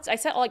 I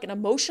saw like an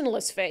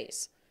emotionless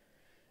face.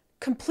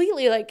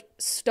 Completely like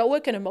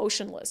stoic and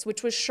emotionless,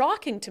 which was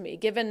shocking to me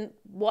given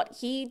what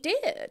he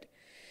did.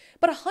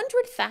 But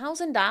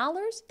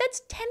 $100,000,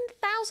 that's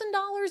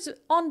 $10,000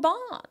 on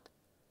bond.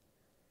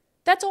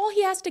 That's all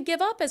he has to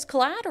give up as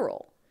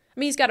collateral. I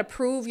mean, he's got to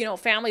prove,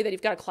 family that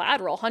you've got a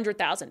collateral,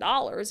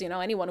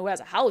 $100,000. Anyone who has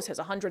a house has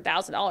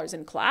 $100,000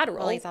 in collateral.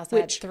 Well, he's also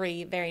had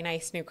 3 very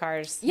nice new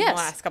cars in the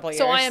last couple of years.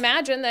 So I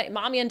imagine that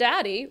mommy and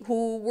daddy,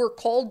 who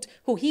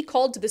he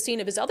called to the scene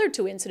of his other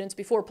 2 incidents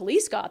before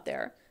police got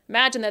there,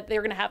 imagine that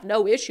they're going to have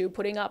no issue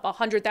putting up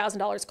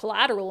 $100,000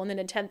 collateral and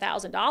then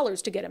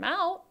 $10,000 to get him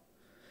out.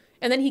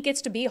 And then he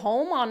gets to be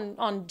home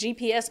on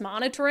GPS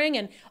monitoring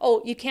and,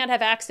 you can't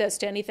have access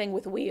to anything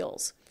with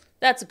wheels.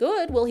 That's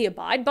good. Will he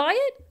abide by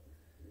it?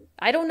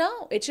 I don't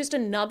know. It's just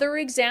another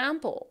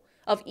example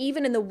of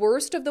even in the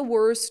worst of the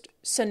worst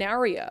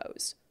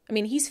scenarios. I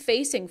mean, he's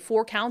facing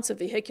 4 counts of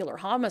vehicular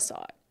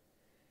homicide.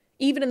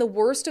 Even in the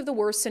worst of the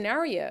worst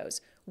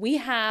scenarios, we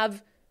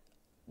have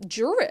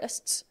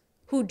jurists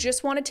who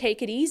just want to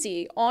take it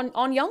easy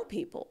on young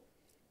people.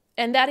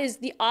 And that is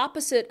the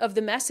opposite of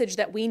the message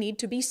that we need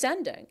to be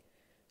sending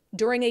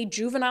during a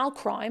juvenile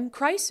crime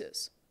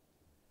crisis.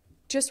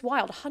 Just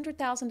wild.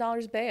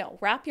 $100,000 bail.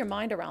 Wrap your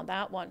mind around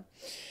that one.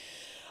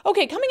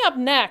 Okay, coming up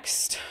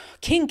next,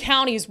 King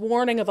County's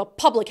warning of a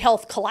public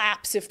health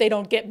collapse if they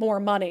don't get more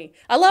money.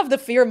 I love the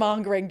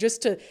fear-mongering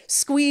just to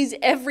squeeze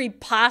every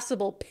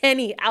possible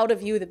penny out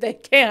of you that they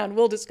can.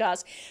 We'll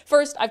discuss.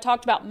 First, I've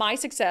talked about my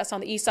success on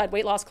the Eastside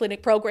Weight Loss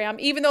Clinic program,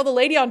 even though the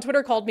lady on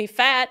Twitter called me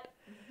fat.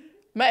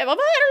 I don't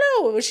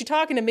know. Was she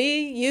talking to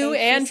me? You,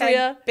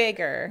 Andrea?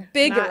 Bigger.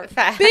 Not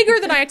fat. Bigger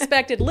than I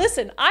expected.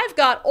 Listen, I've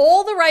got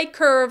all the right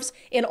curves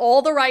in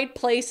all the right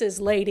places,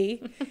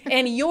 lady.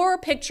 And your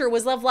picture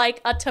was of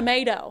like a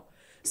tomato.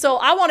 So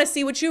I want to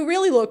see what you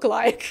really look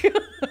like.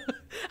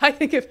 I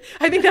think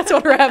that's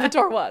what her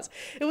avatar was.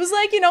 It was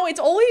like, it's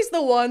always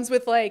the ones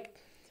with like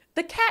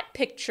the cat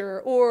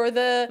picture or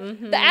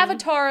the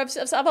avatar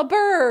of a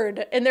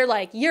bird. And they're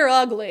like, you're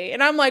ugly.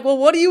 And I'm like, well,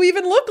 what do you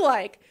even look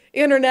like?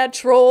 Internet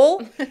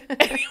troll.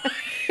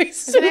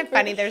 Isn't it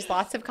funny? There's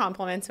lots of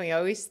compliments. We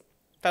always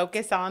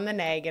focus on the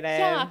negative.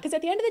 Yeah, because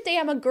at the end of the day,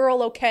 I'm a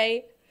girl,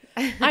 okay?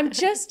 I'm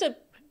just a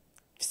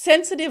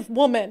sensitive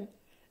woman.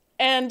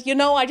 And,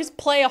 I just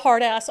play a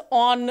hard ass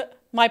on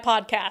my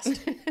podcast.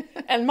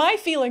 And my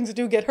feelings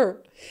do get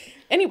hurt.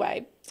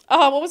 Anyway,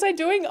 what was I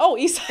doing? Oh,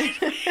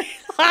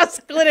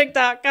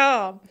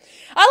 EastsideLossClinic.com.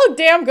 I look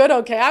damn good,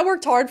 okay? I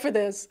worked hard for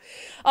this.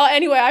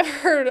 Anyway, I've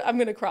heard, I'm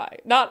going to cry.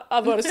 Not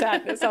out of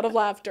sadness, out of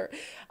laughter.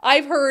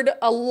 I've heard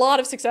a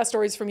lot of success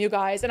stories from you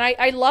guys, and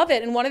I love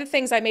it. And one of the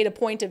things I made a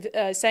point of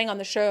saying on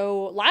the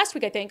show last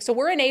week, I think, so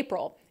we're in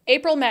April,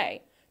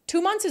 May. 2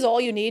 months is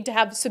all you need to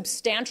have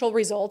substantial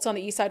results on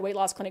the Eastside Weight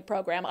Loss Clinic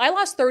program. I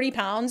lost 30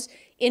 pounds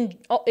in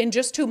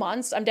just 2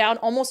 months. I'm down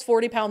almost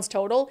 40 pounds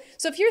total.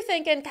 So if you're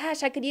thinking,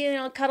 gosh, I could,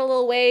 cut a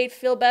little weight,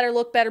 feel better,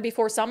 look better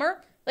before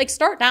summer,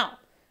 start now.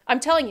 I'm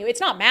telling you,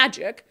 it's not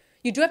magic.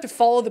 You do have to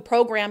follow the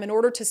program in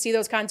order to see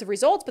those kinds of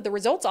results, but the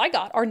results I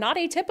got are not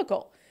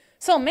atypical.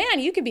 So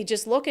man, you could be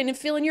just looking and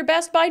feeling your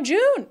best by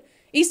June.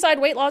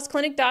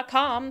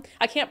 EastsideWeightLossClinic.com.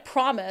 I can't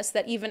promise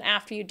that even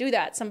after you do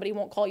that, somebody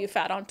won't call you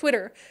fat on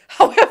Twitter.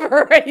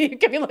 However, you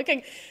could be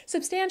looking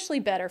substantially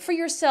better for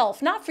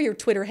yourself, not for your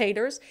Twitter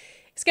haters.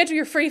 Schedule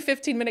your free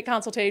 15-minute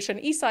consultation,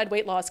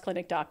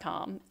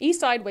 EastsideWeightLossClinic.com.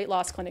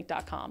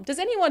 EastsideWeightLossClinic.com. Does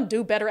anyone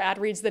do better ad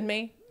reads than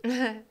me?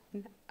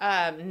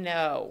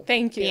 No.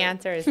 Thank you. The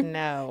answer is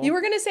no. You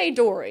were going to say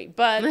Dory,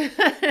 but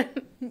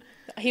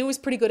he was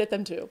pretty good at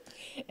them too.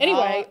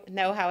 Anyway. I'll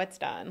know how it's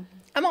done.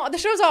 The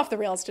show's off the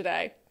rails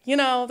today.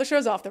 The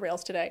show's off the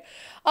rails today.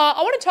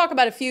 I want to talk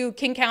about a few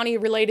King County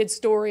related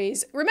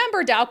stories.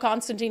 Remember, Dow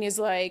Constantine is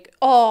like,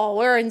 oh,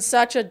 we're in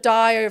such a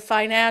dire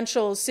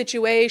financial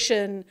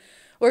situation.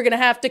 we're going to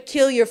have to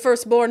kill your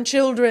firstborn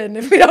children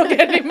if we don't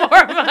get any more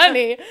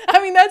money.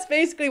 I mean, that's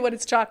basically what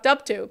it's chalked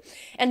up to.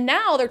 And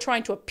now they're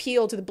trying to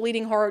appeal to the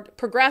bleeding heart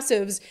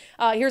progressives.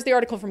 Here's the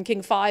article from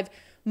King 5.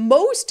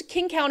 Most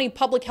King County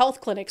public health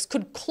clinics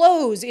could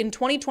close in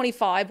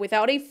 2025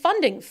 without a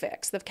funding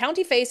fix. The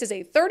county faces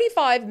a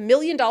 $35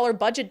 million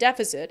budget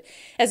deficit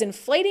as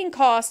inflating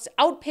costs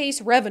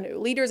outpace revenue.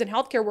 Leaders and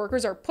healthcare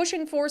workers are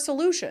pushing for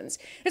solutions.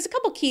 There's a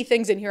couple key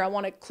things in here I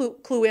want to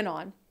clue in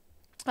on.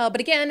 But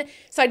again,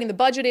 citing the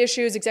budget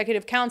issues,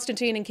 Executive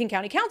Constantine and King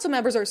County Council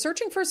members are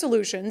searching for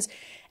solutions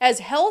as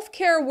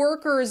healthcare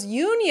workers'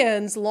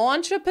 unions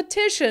launch a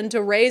petition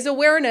to raise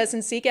awareness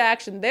and seek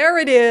action. There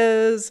it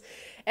is.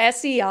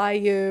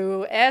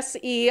 SEIU.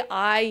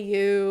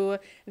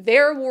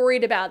 They're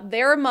worried about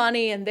their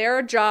money and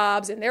their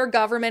jobs and their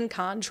government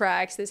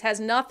contracts. This has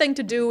nothing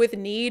to do with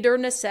need or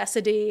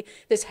necessity.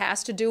 This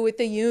has to do with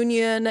the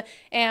union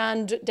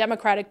and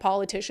Democratic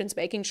politicians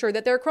making sure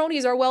that their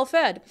cronies are well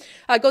fed.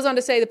 It goes on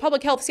to say the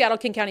public health Seattle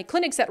King County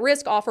clinics at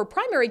risk offer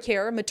primary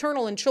care,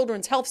 maternal and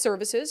children's health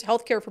services,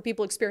 health care for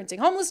people experiencing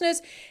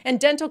homelessness,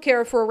 and dental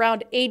care for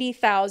around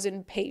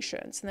 80,000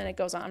 patients. And then it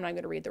goes on. I'm not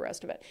going to read the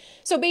rest of it.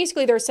 So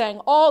basically they're saying,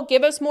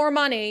 give us more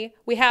money.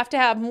 We have to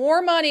have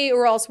more money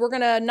or else we're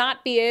going to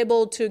not be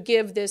able to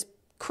give this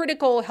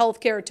critical health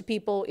care to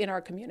people in our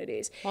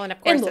communities. Well, and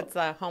of course it's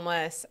the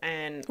homeless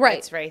and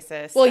it's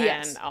racist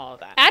and all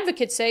of that.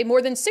 Advocates say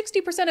more than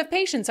 60% of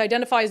patients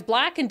identify as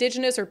Black,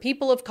 Indigenous, or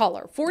people of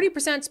color.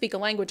 40% speak a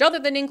language other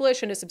than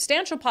English, and a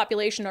substantial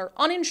population are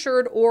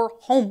uninsured or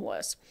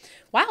homeless.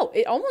 Wow,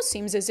 it almost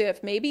seems as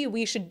if maybe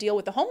we should deal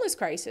with the homeless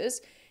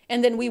crisis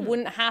and then we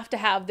wouldn't have to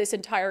have this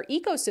entire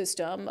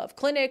ecosystem of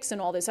clinics and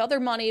all this other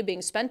money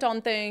being spent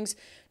on things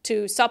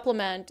to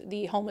supplement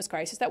the homeless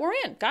crisis that we're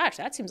in. Gosh,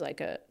 that seems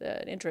like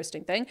an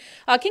interesting thing.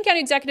 King County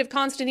Executive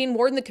Constantine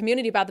warned the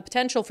community about the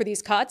potential for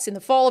these cuts in the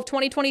fall of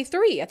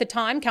 2023. At the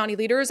time, county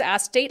leaders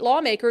asked state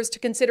lawmakers to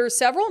consider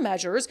several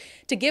measures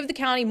to give the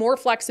county more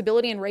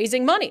flexibility in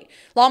raising money.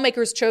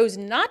 Lawmakers chose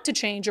not to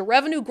change a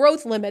revenue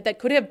growth limit that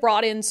could have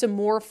brought in some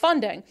more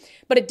funding,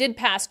 but it did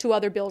pass two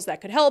other bills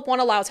that could help.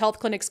 One allows health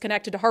clinics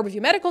connected to Harborview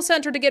Medical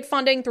Center to get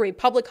funding through a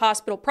public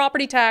hospital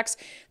property tax.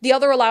 The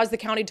other allows the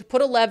county to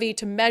put a levy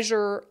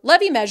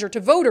measure to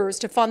voters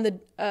to fund the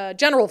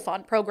general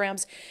fund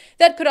programs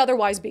that could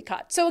otherwise be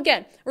cut. So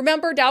again,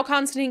 remember Dow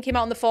Constantine came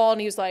out in the fall and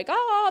he was like,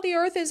 the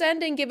earth is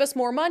ending, give us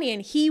more money.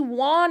 And he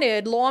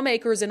wanted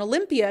lawmakers in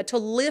Olympia to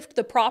lift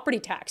the property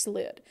tax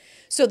lid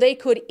so they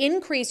could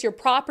increase your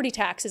property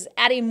taxes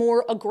at a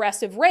more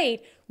aggressive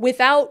rate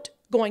without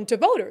going to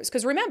voters.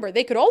 Because remember,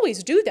 they could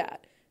always do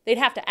that. They'd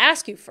have to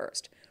ask you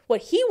first.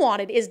 What he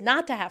wanted is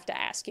not to have to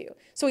ask you.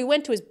 So he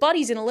went to his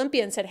buddies in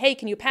Olympia and said, hey,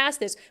 can you pass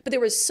this? But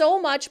there was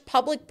so much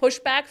public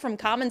pushback from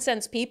common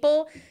sense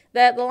people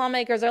that the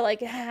lawmakers are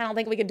like, I don't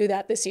think we can do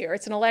that this year.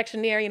 It's an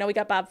election year. We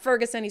got Bob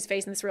Ferguson. He's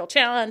facing this real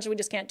challenge. We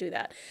just can't do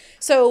that.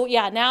 So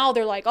yeah, now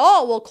they're like,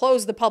 we'll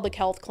close the public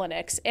health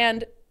clinics.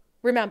 And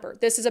remember,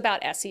 this is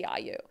about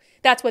SEIU.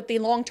 That's what the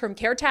long-term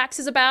care tax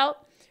is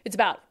about. It's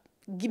about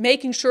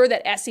making sure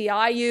that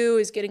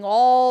SEIU is getting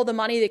all the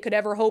money they could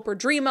ever hope or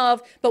dream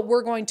of, but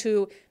we're going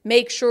to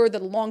make sure that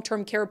the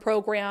long-term care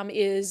program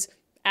is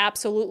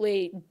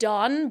absolutely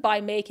done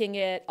by making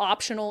it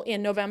optional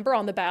in November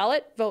on the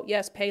ballot. Vote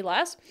yes, pay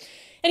less.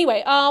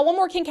 Anyway, one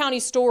more King County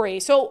story.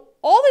 So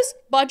all this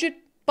budget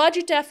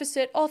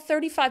deficit,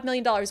 $35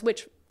 million,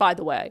 which, by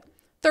the way,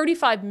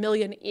 $35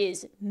 million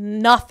is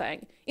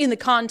nothing in the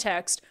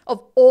context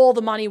of all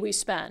the money we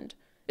spend,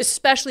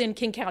 especially in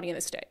King County in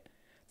the state.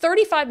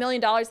 $35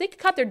 million, they could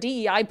cut their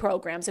DEI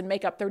programs and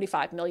make up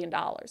 $35 million.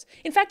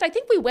 In fact, I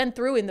think we went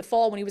through in the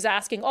fall when he was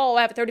asking,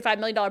 I have a $35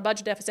 million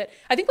budget deficit.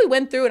 I think we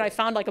went through and I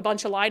found like a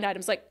bunch of line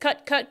items like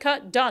cut,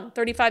 done,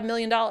 $35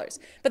 million.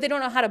 But they don't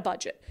know how to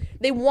budget.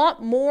 They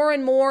want more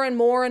and more and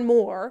more and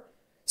more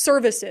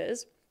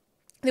services.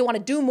 They want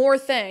to do more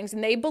things,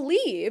 and they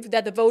believe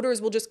that the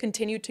voters will just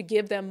continue to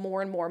give them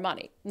more and more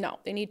money. No,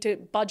 they need to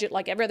budget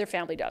like every other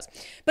family does.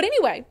 But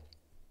anyway,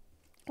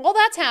 all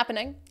that's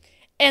happening.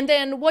 And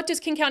then what does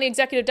King County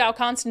Executive Dow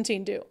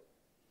Constantine do?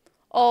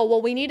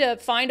 We need to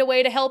find a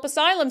way to help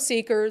asylum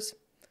seekers.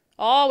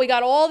 We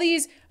got all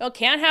these,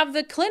 can't have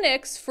the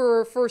clinics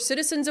for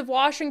citizens of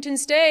Washington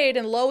State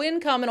and low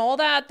income and all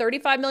that,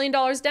 $35 million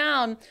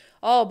down.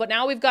 But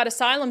now we've got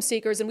asylum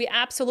seekers and we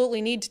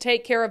absolutely need to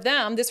take care of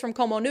them. This from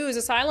Como News,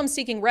 asylum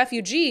seeking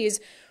refugees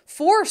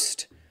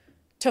forced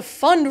to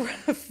fundraise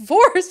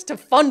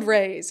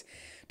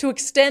to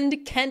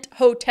extend Kent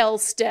hotel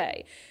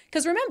stay.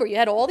 Because remember, you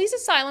had all these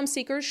asylum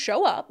seekers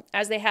show up,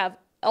 as they have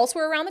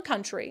elsewhere around the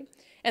country,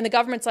 and the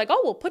government's like,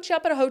 we'll put you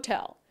up at a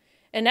hotel.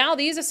 And now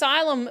these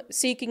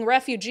asylum-seeking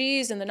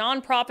refugees and the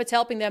nonprofits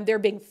helping them, they're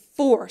being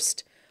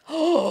forced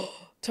to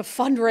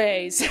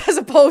fundraise as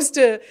opposed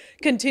to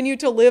continue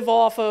to live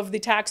off of the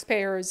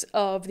taxpayers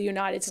of the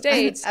United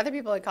States. Other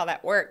people would call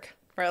that work.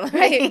 for a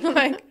Right? living.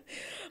 Like,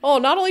 oh,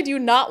 not only do you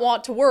not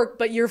want to work,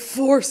 but you're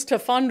forced to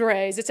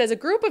fundraise. It says a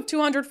group of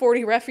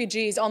 240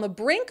 refugees on the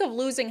brink of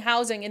losing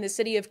housing in the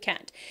city of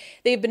Kent.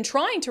 They've been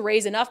trying to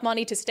raise enough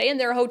money to stay in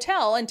their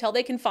hotel until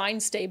they can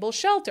find stable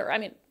shelter. I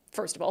mean,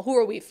 first of all, who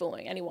are we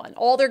fooling? Anyone?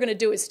 All they're going to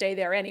do is stay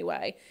there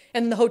anyway.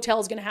 And the hotel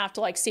is going to have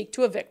to like seek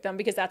to evict them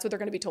because that's what they're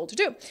going to be told to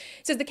do. It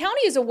says the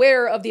county is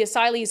aware of the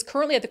asylees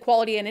currently at the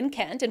Quality Inn in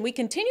Kent, and we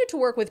continue to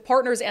work with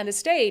partners and the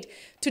state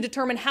to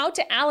determine how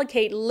to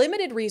allocate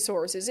limited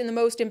resources in the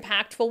most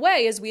impactful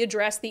way as we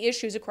address the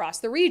issues across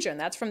the region.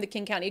 That's from the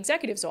King County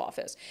Executive's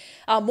office.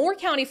 More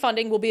county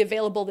funding will be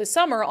available this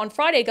summer. On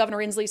Friday, Governor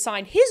Inslee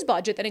signed his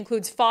budget that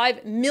includes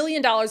 $5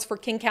 million for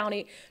King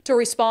County to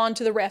respond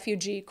to the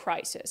refugee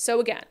crisis. So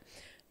again,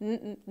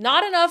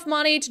 not enough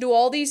money to do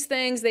all these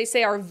things they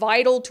say are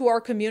vital to our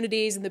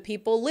communities and the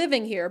people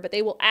living here, but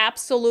they will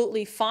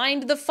absolutely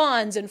find the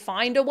funds and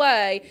find a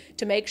way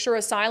to make sure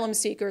asylum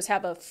seekers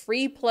have a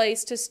free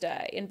place to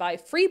stay. And by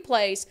free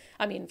place,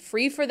 I mean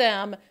free for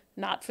them,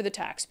 not for the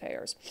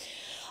taxpayers.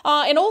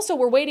 And also,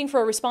 we're waiting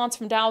for a response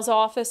from Dow's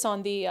office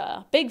on the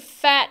big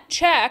fat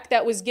check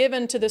that was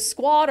given to the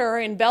squatter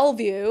in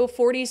Bellevue,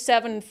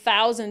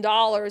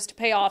 $47,000 to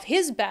pay off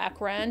his back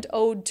rent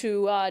owed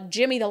to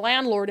Jimmy, the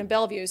landlord in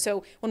Bellevue.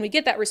 So when we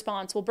get that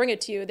response, we'll bring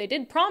it to you. They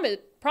did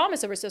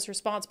promise us this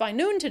response by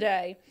noon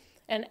today.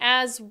 And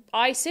as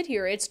I sit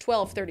here, it's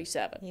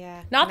 12:37.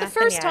 Yeah. Not the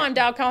first time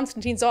Dow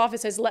Constantine's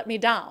office has let me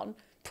down.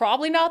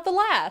 Probably not the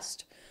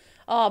last.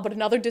 But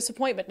another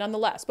disappointment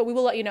nonetheless. But we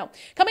will let you know.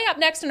 Coming up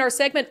next in our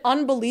segment,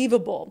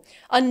 Unbelievable.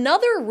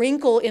 Another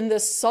wrinkle in the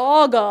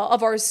saga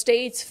of our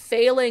state's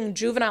failing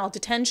juvenile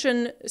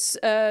detention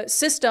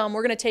system.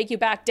 We're going to take you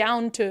back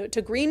down to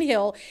Green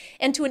Hill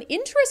and to an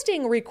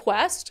interesting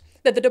request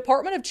that the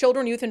Department of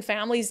Children, Youth, and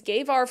Families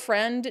gave our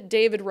friend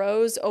David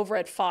Rose over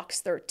at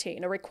Fox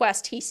 13. A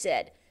request he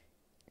said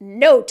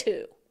no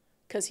to,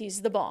 because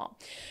he's the bomb.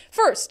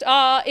 First,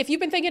 if you've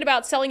been thinking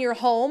about selling your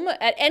home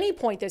at any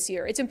point this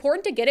year, it's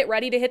important to get it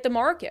ready to hit the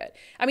market.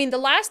 I mean, the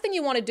last thing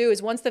you want to do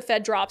is once the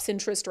Fed drops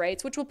interest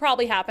rates, which will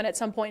probably happen at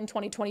some point in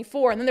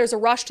 2024, and then there's a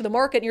rush to the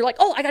market, and you're like,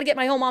 oh, I got to get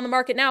my home on the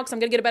market now because I'm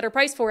going to get a better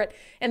price for it.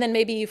 And then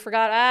maybe you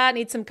forgot, I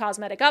need some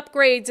cosmetic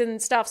upgrades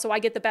and stuff, so I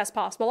get the best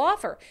possible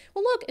offer.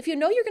 Well, look, if you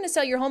know you're going to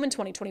sell your home in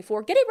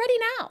 2024, get it ready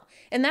now.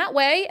 And that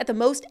way, at the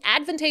most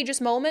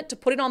advantageous moment to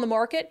put it on the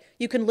market,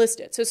 you can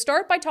list it. So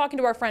start by talking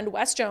to our friend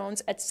Wes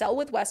Jones at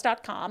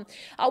sellwithwes.com.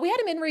 We had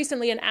him in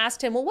recently and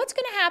asked him, well, what's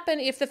going to happen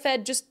if the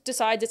Fed just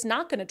decides it's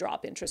not going to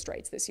drop interest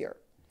rates this year?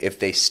 If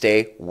they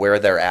stay where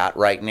they're at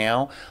right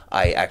now,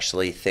 I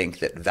actually think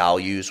that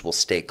values will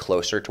stay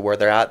closer to where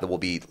they're at.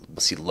 We'll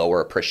see lower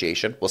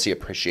appreciation. We'll see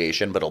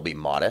appreciation, but it'll be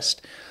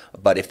modest.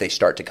 But if they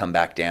start to come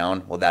back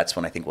down, well, that's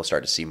when I think we'll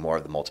start to see more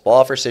of the multiple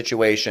offer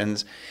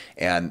situations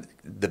and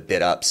the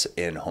bid ups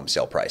in home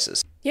sale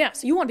prices. Yeah,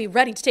 so you want to be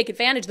ready to take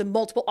advantage of the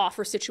multiple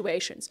offer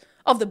situations,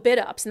 of the bid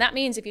ups. And that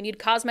means if you need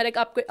cosmetic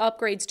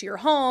upgrades to your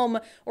home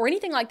or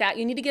anything like that,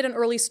 you need to get an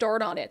early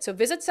start on it. So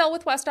visit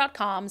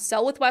sellwithwes.com,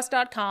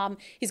 sellwithwes.com.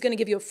 He's going to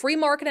give you a free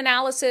market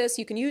analysis.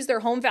 You can use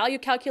their home value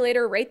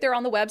calculator right there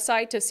on the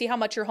website to see how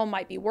much your home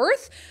might be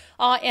worth.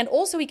 And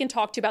also he can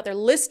talk to you about their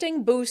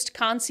Listing Boost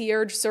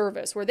Concierge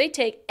service, where they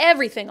take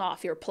everything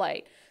off your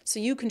plate, so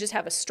you can just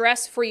have a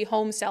stress-free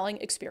home selling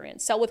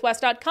experience.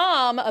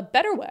 Sellwithwes.com, a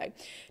better way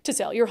to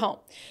sell your home.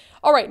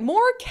 All right,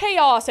 more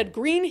chaos at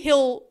Green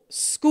Hill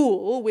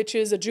School, which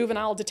is a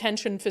juvenile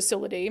detention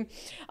facility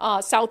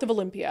south of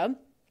Olympia.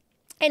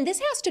 And this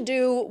has to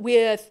do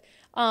with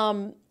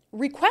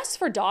requests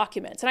for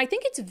documents. And I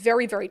think it's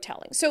very, very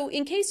telling. So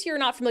in case you're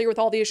not familiar with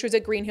all the issues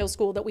at Green Hill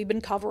School that we've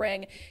been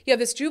covering, you have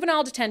this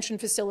juvenile detention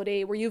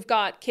facility where you've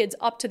got kids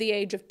up to the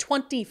age of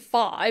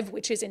 25,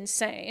 which is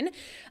insane.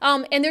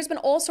 And there's been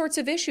all sorts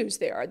of issues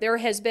there. There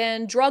has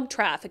been drug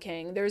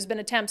trafficking. There's been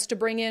attempts to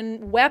bring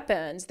in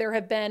weapons. There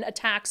have been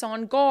attacks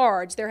on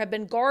guards. There have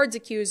been guards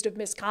accused of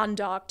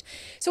misconduct.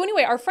 So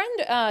anyway, our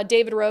friend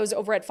David Rose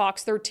over at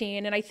Fox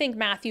 13, and I think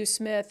Matthew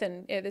Smith,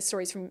 and this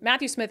story's from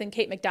Matthew Smith and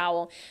Kate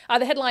McDowell,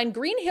 the headline,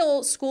 Green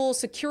Hill School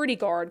security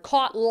guard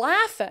caught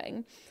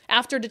laughing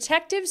after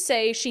detectives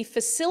say she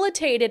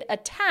facilitated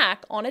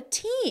attack on a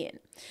teen.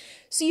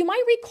 So you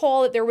might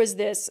recall that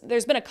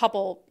there's been a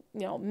couple,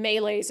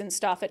 melees and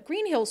stuff at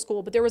Green Hill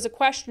School, but there was a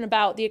question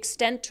about the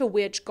extent to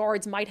which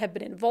guards might have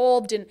been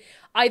involved in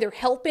either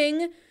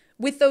helping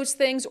with those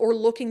things or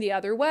looking the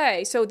other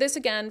way. So this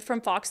again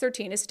from Fox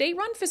 13, a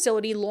state-run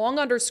facility long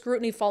under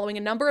scrutiny following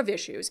a number of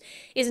issues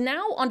is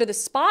now under the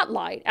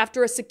spotlight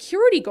after a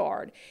security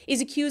guard is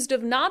accused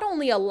of not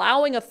only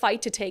allowing a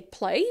fight to take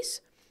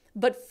place,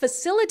 but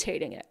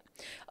facilitating it.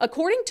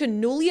 According to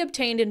newly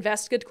obtained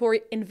investigatory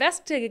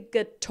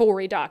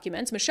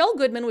documents, Michelle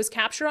Goodman was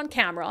captured on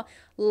camera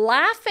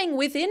laughing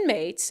with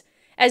inmates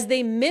as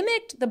they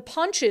mimicked the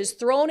punches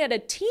thrown at a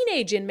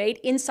teenage inmate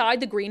inside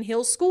the Green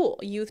Hill School,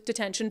 a youth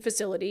detention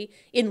facility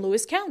in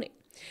Lewis County.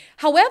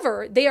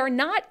 However, they are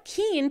not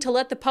keen to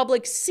let the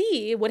public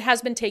see what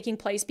has been taking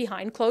place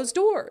behind closed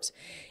doors.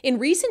 In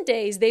recent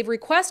days, they've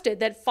requested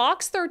that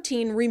Fox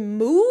 13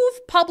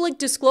 remove public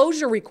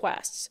disclosure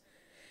requests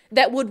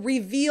that would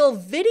reveal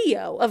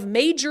video of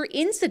major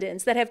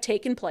incidents that have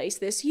taken place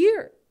this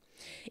year.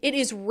 It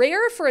is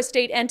rare for a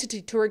state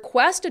entity to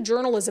request a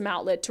journalism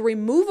outlet to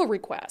remove a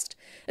request,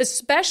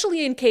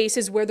 especially in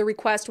cases where the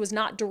request was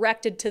not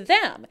directed to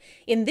them.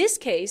 In this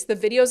case, the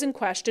videos in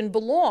question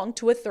belong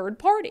to a third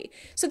party.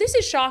 So this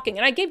is shocking.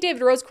 And I gave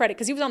David Rose credit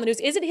because he was on the news.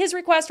 Is it his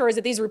request or is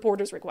it these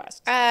reporters'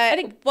 requests?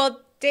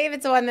 Well,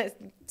 David's the one that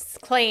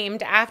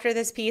claimed after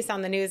this piece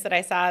on the news that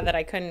I saw that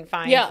I couldn't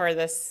find for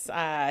this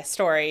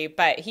story,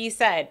 but he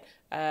said,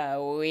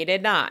 we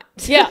did not.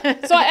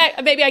 Yeah. So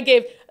maybe I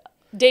gave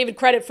David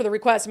credit for the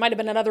request. It might have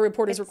been another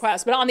reporter's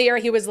request, but on the air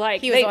he was like,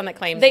 he was the one that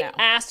claimed they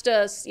asked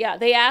us,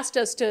 they asked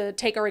us to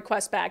take our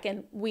request back,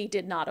 and we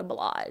did not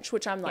oblige.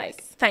 Which I'm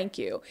like, thank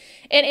you.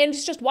 And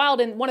it's just wild.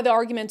 And one of the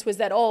arguments was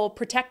that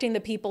protecting the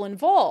people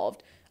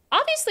involved.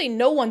 Obviously,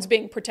 no one's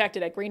being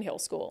protected at Green Hill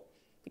School.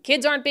 The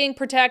kids aren't being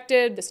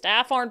protected. The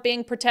staff aren't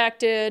being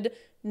protected.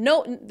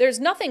 No, there's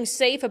nothing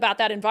safe about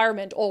that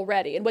environment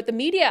already. And what the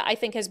media, I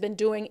think, has been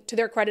doing, to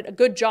their credit, a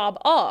good job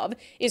of,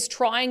 is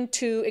trying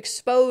to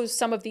expose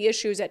some of the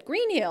issues at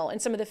Green Hill and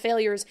some of the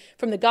failures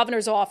from the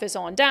governor's office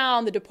on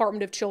down, the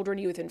Department of Children,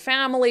 Youth, and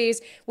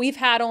Families. We've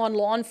had on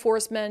law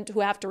enforcement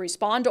who have to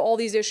respond to all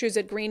these issues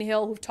at Green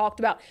Hill, who've talked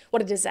about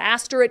what a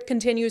disaster it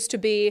continues to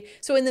be.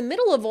 So in the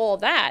middle of all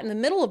that, in the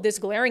middle of this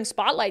glaring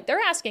spotlight,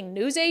 they're asking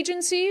news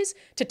agencies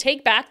to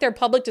take back their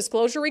public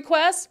disclosure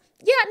requests.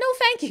 Yeah, no,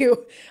 thank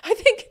you. I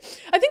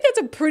think that's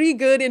a pretty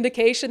good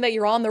indication that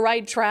you're on the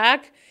right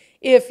track.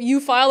 If you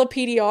file a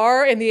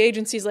PDR and the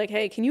agency's like,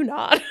 hey, can you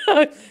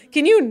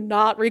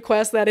not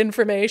request that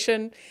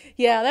information?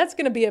 Yeah, that's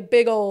going to be a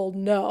big old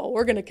no.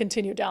 We're going to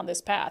continue down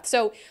this path.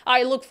 So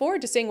I look forward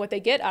to seeing what they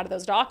get out of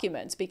those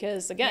documents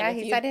because, again,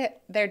 he said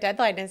their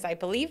deadline is, I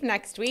believe,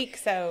 next week.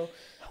 So.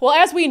 Well,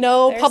 as we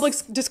know, public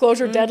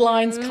disclosure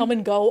deadlines come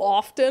and go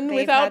often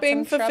without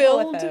being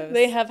fulfilled.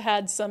 They have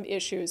had some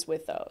issues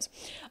with those.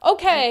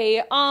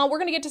 Okay, we're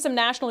going to get to some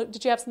national.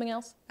 Did you have something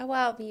else? Oh,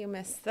 well, you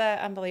missed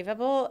the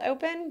Unbelievable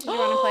Open. Did you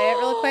want to play it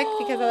real quick?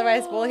 Because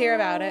otherwise we'll hear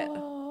about it.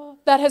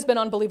 That has been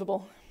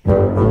unbelievable.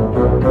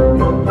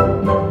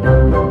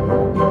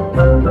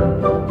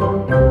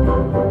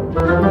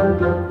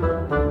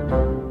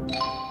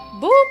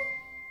 Boop,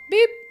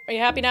 beep. Are you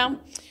happy now?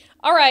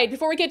 All right,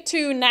 before we get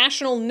to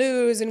national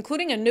news,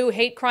 including a new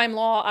hate crime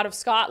law out of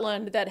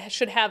Scotland that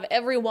should have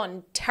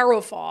everyone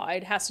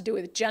terrified, has to do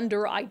with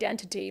gender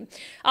identity.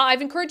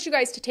 I've encouraged you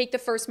guys to take the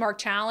First Mark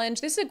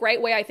Challenge. This is a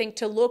great way, I think,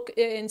 to look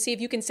and see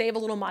if you can save a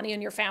little money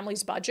in your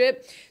family's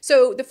budget.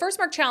 So the First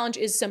Mark Challenge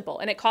is simple,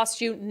 and it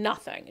costs you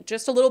nothing,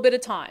 just a little bit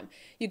of time.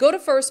 You go to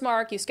First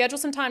Mark, you schedule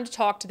some time to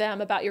talk to them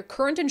about your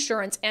current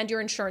insurance and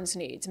your insurance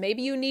needs.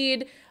 Maybe you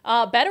need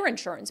better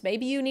insurance.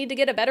 Maybe you need to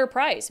get a better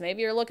price.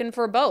 Maybe you're looking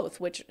for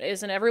both, which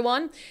isn't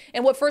everyone.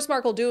 And what First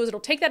Mark will do is it'll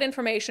take that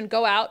information,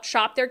 go out,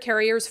 shop their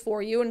carriers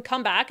for you, and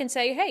come back and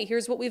say, hey,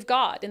 here's what we've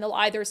got. And they'll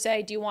either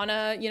say, do you want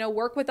to,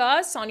 work with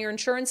us on your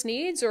insurance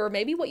needs, or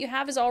maybe what you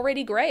have is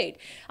already great.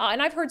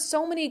 And I've heard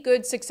so many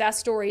good success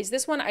stories.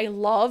 This one I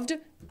loved.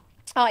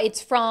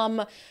 It's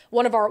from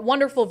one of our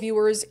wonderful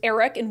viewers,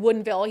 Eric in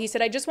Woodinville. He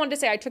said, I just wanted to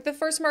say I took the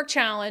First Mark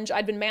Challenge.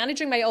 I'd been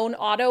managing my own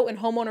auto and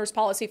homeowners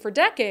policy for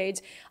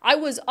decades. I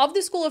was of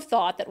the school of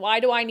thought that why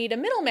do I need a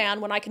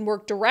middleman when I can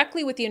work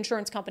directly with the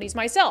insurance companies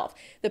myself?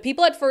 The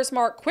people at First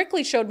Mark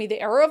quickly showed me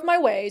the error of my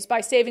ways by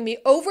saving me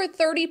over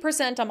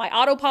 30% on my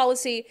auto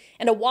policy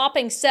and a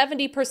whopping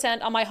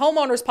 70% on my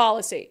homeowners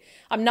policy.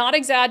 I'm not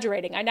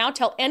exaggerating. I now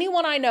tell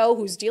anyone I know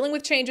who's dealing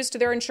with changes to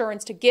their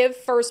insurance to give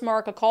First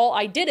Mark a call.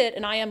 I did it,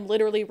 and I am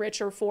literally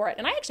richer for it.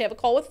 And I actually have a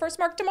call with First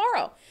Mark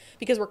tomorrow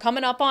because we're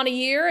coming up on a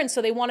year, and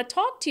so they want to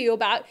talk to you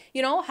about,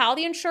 how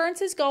the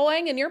insurance is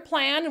going and your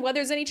plan and whether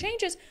there's any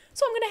changes.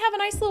 So I'm going to have a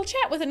nice little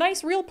chat with a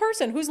nice real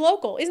person who's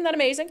local. Isn't that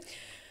amazing?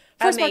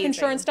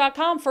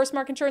 FirstMarkInsurance.com,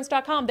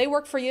 FirstMarkInsurance.com. They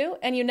work for you,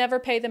 and you never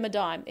pay them a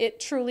dime. It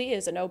truly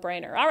is a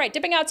no-brainer. All right,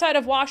 dipping outside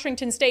of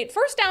Washington State,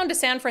 first down to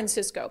San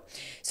Francisco.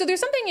 So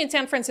there's something in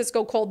San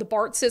Francisco called the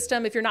BART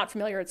system. If you're not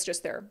familiar, it's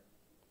just their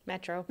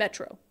metro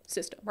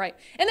system, right?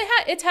 And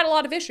it's had a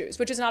lot of issues,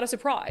 which is not a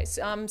surprise.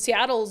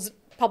 Seattle's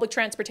public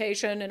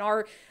transportation and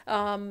our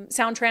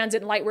Sound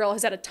Transit and light rail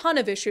has had a ton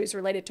of issues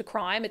related to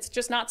crime. It's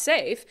just not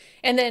safe.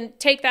 And then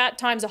take that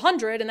times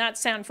 100, and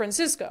that's San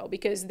Francisco,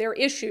 because their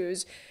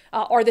issues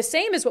are the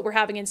same as what we're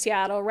having in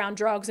Seattle around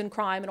drugs and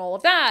crime and all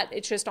of that.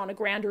 It's just on a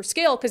grander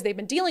scale because they've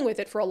been dealing with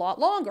it for a lot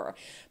longer.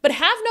 But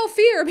have no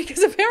fear,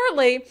 because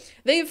apparently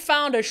they've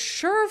found a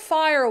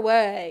surefire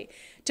way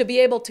to be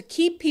able to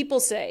keep people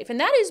safe. And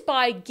that is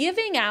by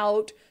giving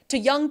out to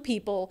young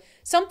people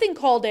something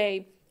called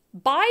a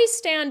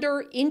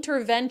bystander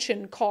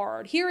intervention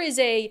card. Here is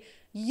a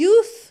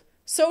youth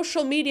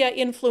social media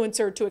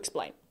influencer to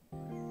explain.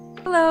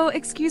 Hello,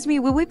 excuse me,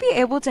 will we be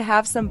able to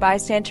have some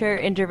bystander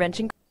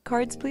intervention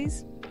cards,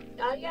 please?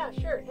 Yeah,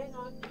 sure. Hang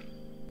on.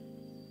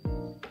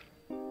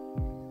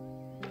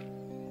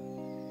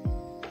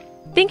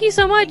 Thank you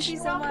so much. Thank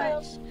you so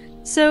much.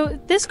 So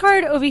this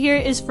card over here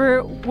is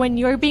for when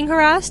you're being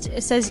harassed.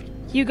 It says,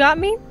 "You got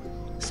me."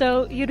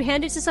 So you'd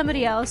hand it to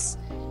somebody else,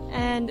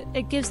 and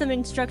it gives them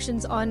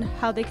instructions on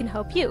how they can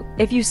help you.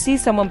 If you see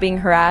someone being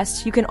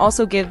harassed, you can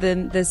also give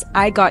them this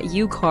 "I got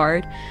you"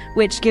 card,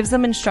 which gives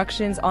them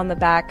instructions on the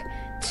back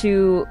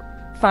to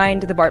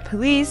find the BART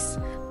police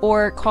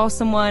or call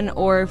someone,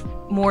 or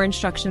more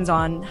instructions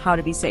on how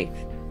to be safe.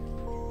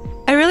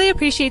 I really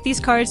appreciate these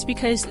cards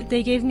because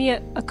they gave me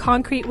a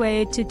concrete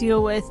way to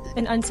deal with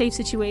an unsafe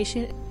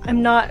situation.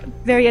 I'm not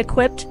very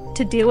equipped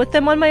to deal with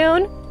them on my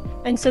own,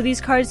 and so these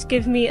cards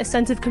give me a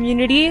sense of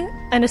community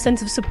and a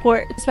sense of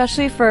support.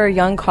 Especially for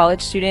young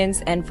college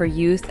students and for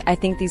youth, I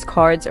think these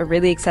cards are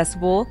really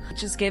accessible. It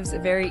just gives a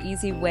very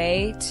easy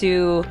way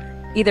to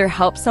either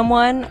help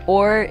someone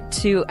or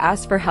to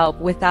ask for help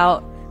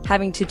without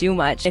having to do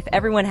much. If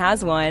everyone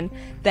has one,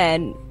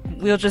 then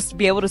we'll just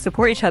be able to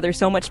support each other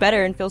so much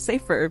better and feel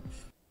safer.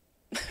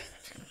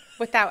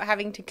 Without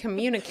having to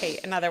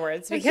communicate, in other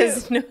words,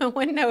 because no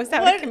one knows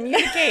how to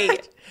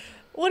communicate.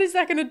 What is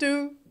that going to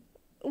do?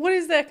 What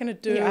is that going to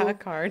do? Yeah, a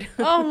card.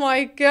 Oh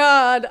my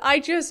God. I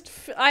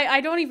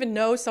don't even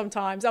know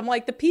sometimes. I'm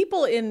like, the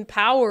people in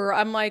power,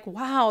 I'm like,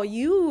 wow,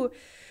 you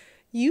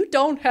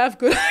don't have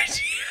good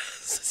ideas.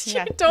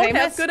 Yeah, you don't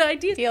have good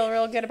ideas. Feel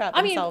real good about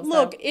themselves. I mean,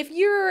 look, if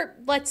you're,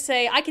 let's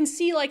say, I can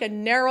see like a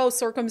narrow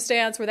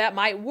circumstance where that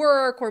might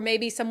work, or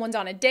maybe someone's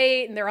on a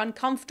date and they're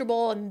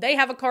uncomfortable and they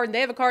have a card and they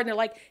have a card and they're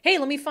like, hey,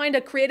 let me find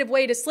a creative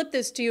way to slip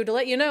this to you to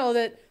let you know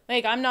that,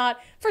 like, I'm not,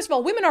 first of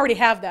all, women already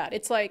have that.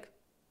 It's like,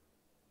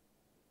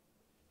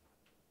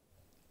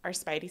 our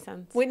spidey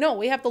sense.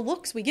 We have the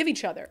looks we give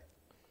each other.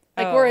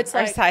 Like, where it's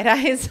our like, side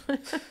eyes.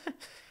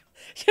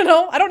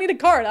 I don't need a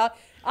card.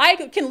 I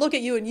can look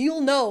at you and you'll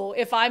know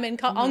if I'm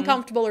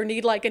uncomfortable or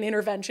need like an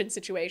intervention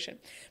situation.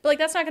 But like,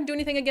 that's not going to do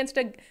anything against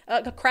a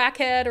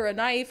crackhead or a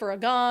knife or a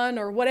gun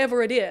or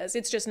whatever it is.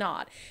 It's just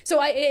not. So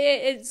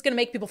it's going to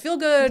make people feel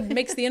good,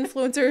 makes the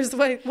influencers,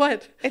 wait,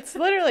 what? It's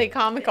literally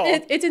comical.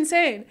 It's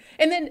insane.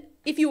 And then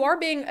if you are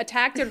being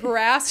attacked and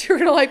harassed, you're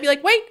going to like be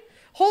like, wait,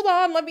 hold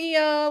on, let me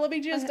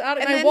just out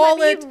of my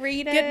wallet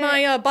get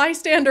my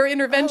bystander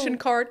intervention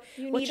card.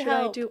 What should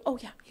I do? Oh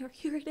yeah,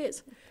 here it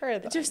is.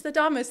 It's just the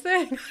dumbest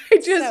thing.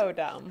 So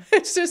dumb.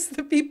 It's just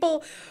the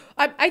people.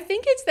 I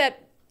think it's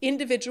that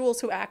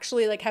individuals who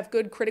actually like have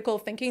good critical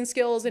thinking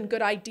skills and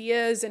good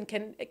ideas and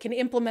can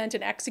implement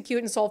and execute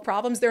and solve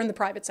problems. They're in the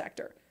private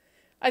sector.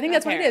 I think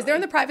that's what it is. They're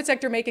in the private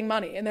sector making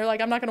money, and they're like,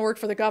 I'm not going to work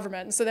for the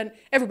government. And so then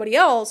everybody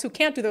else who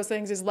can't do those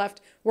things is left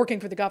working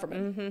for the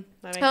government. Mm-hmm.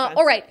 That makes sense.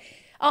 All right.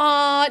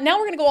 Now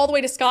we're going to go all the way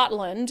to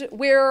Scotland,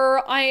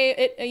 where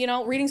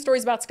reading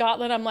stories about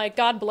Scotland, I'm like,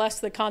 God bless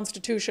the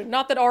Constitution.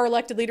 Not that our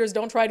elected leaders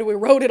don't try to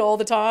erode it all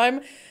the time,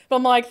 but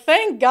I'm like,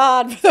 thank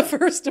God for the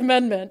First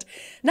Amendment.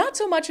 Not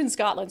so much in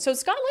Scotland. So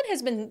Scotland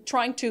has been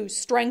trying to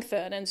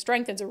strengthen, and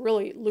strengthen's a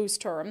really loose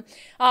term,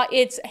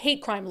 its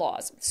hate crime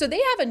laws. So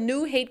they have a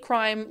new hate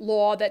crime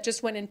law that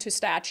just went into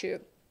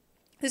statute.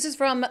 This is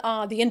from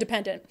The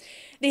Independent.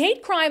 The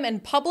Hate Crime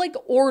and Public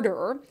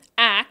Order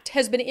Act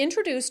has been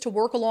introduced to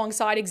work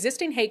alongside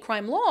existing hate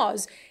crime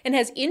laws and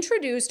has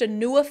introduced a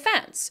new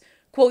offense,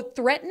 quote,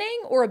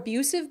 threatening or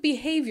abusive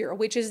behavior,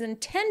 which is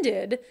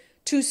intended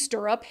to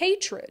stir up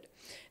hatred.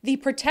 The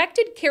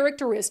protected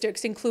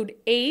characteristics include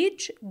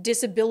age,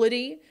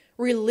 disability,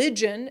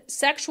 religion,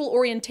 sexual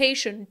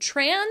orientation,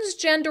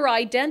 transgender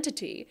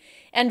identity,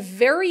 and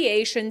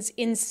variations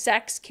in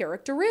sex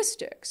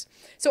characteristics.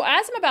 So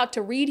as I'm about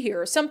to read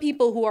here, some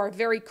people who are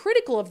very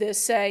critical of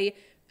this say,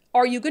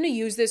 are you going to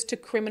use this to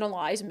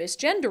criminalize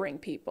misgendering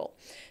people?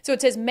 So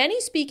it says, many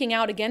speaking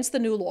out against the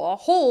new law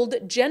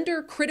hold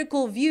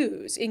gender-critical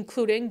views,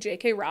 including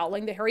J.K.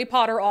 Rowling, the Harry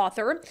Potter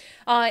author,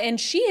 and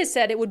she has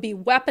said it would be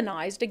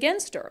weaponized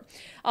against her.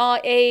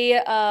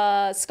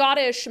 A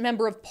Scottish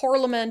member of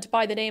parliament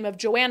by the name of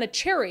Joanna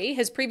Cherry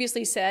has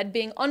previously said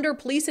being under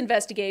police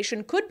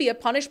investigation could be a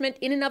punishment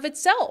in and of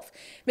itself.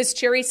 Ms.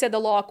 Cherry said the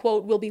law,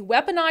 quote, will be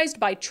weaponized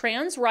by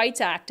trans rights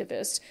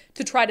activists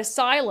to try to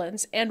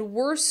silence and,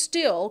 worse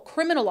still,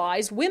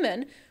 criminalize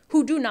women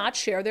who do not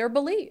share their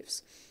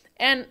beliefs.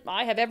 And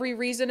I have every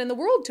reason in the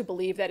world to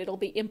believe that it'll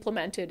be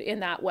implemented in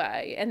that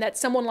way, and that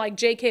someone like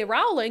J.K.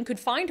 Rowling could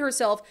find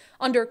herself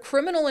under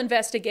criminal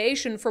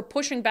investigation for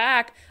pushing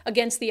back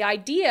against the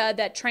idea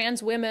that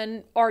trans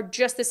women are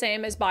just the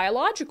same as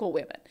biological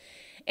women.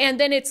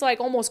 And then it's like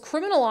almost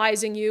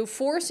criminalizing you,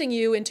 forcing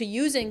you into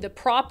using the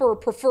proper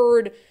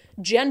preferred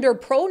gender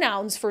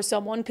pronouns for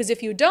someone, because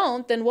if you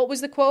don't, then what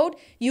was the quote?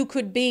 You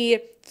could be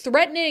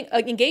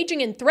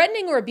engaging in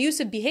threatening or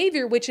abusive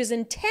behavior, which is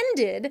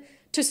intended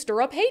to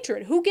stir up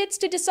hatred. Who gets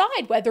to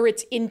decide whether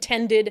it's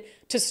intended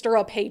to stir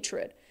up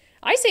hatred?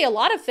 I say a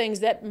lot of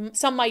things that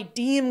some might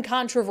deem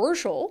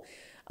controversial,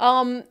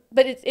 but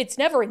it's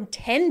never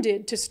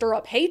intended to stir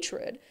up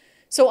hatred.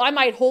 So I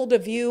might hold a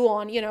view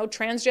on,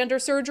 transgender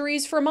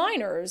surgeries for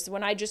minors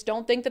when I just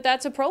don't think that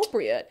that's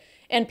appropriate.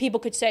 And people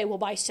could say, well,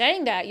 by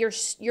saying that,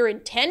 you're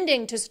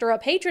intending to stir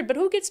up hatred, but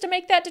who gets to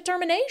make that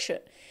determination?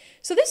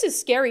 So this is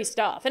scary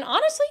stuff. And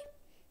honestly,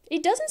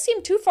 it doesn't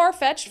seem too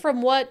far-fetched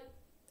from what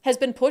has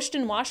been pushed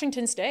in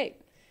Washington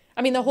State.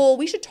 I mean,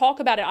 we should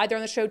talk about it either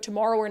on the show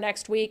tomorrow or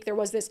next week. There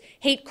was this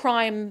hate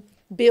crime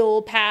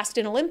bill passed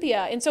in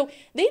Olympia. And so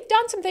they've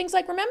done some things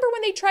like, remember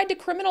when they tried to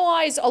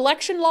criminalize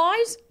election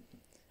lies?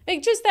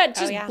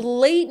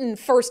 Blatant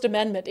First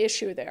Amendment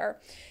issue there.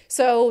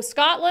 So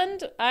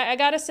Scotland, I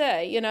gotta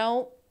say, you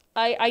know,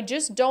 I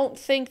just don't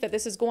think that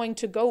this is going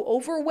to go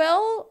over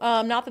well.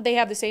 Not that they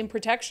have the same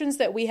protections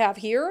that we have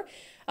here,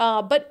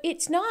 but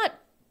it's not.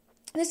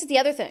 This is the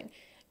other thing.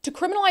 To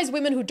criminalize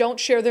women who don't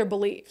share their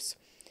beliefs.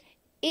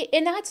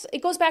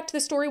 It goes back to the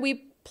story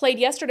we played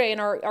yesterday in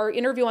our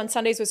interview on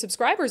Sundays with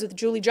Subscribers with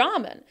Julie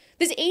Jahman.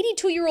 This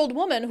 82-year-old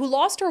woman who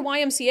lost her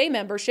YMCA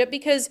membership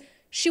because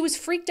she was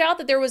freaked out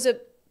that there was a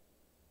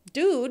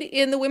dude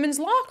in the women's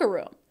locker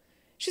room.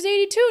 She's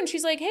 82 and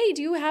she's like, hey,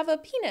 do you have a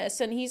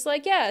penis? And he's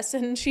like, yes.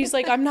 And she's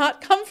like, I'm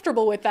not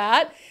comfortable with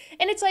that.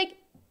 And it's like,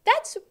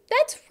 that's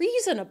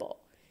reasonable.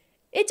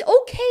 It's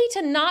okay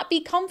to not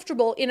be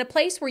comfortable in a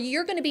place where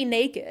you're going to be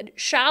naked,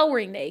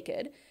 showering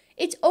naked.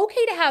 It's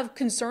okay to have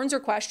concerns or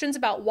questions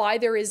about why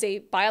there is a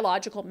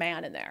biological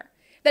man in there.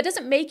 That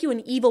doesn't make you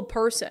an evil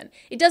person.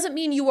 It doesn't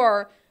mean you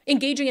are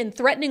engaging in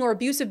threatening or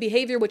abusive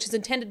behavior which is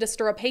intended to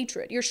stir up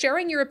hatred. You're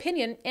sharing your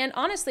opinion, and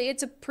honestly,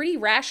 it's a pretty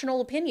rational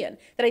opinion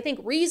that I think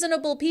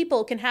reasonable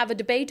people can have a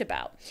debate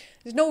about.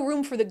 There's no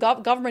room for the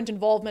government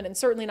involvement and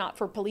certainly not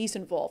for police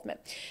involvement.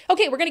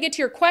 Okay, we're going to get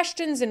to your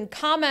questions and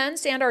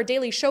comments and our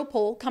daily show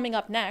poll coming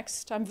up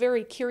next. I'm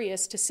very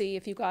curious to see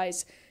if you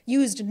guys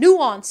used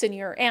nuance in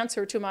your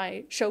answer to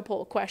my show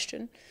poll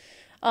question.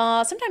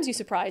 Sometimes you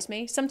surprise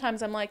me.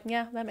 Sometimes I'm like,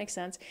 yeah, that makes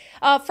sense.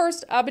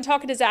 First, I've been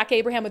talking to Zach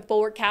Abraham with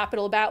Bulwark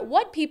Capital about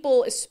what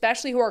people,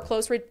 especially who are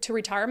close to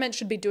retirement,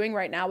 should be doing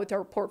right now with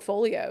their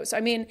portfolios. I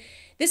mean,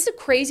 this is a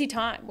crazy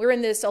time. We're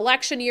in this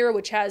election year,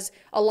 which has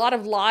a lot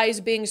of lies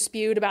being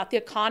spewed about the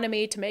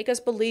economy to make us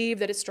believe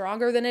that it's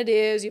stronger than it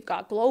is. You've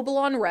got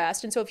global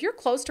unrest. And so if you're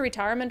close to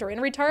retirement or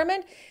in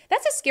retirement,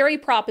 that's a scary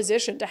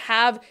proposition to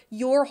have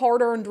your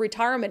hard-earned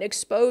retirement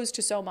exposed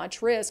to so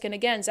much risk. And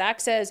again,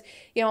 Zach says,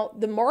 you know,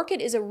 the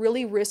market is a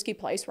really risky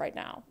place right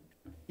now.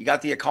 You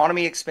got the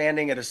economy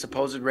expanding at a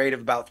supposed rate of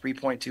about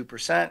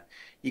 3.2%.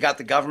 You got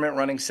the government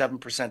running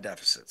 7%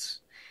 deficits.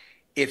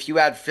 If you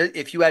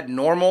had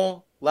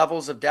normal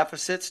levels of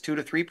deficits, 2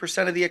 to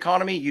 3% of the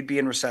economy, you'd be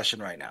in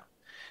recession right now.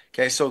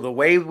 Okay, so the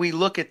way we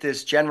look at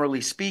this,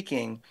 generally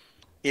speaking,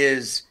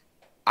 is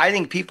I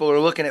think people are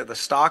looking at the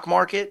stock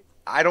market.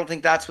 I don't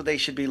think that's what they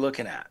should be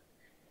looking at.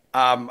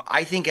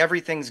 I think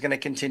everything's going to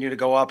continue to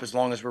go up as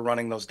long as we're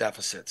running those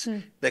deficits.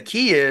 The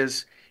key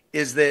is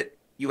that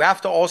you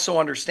have to also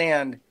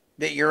understand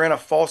that you're in a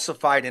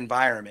falsified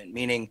environment,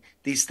 meaning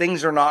these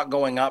things are not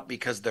going up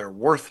because they're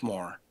worth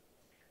more.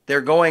 They're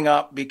going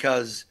up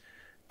because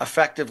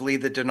effectively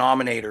the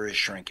denominator is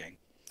shrinking.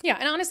 Yeah,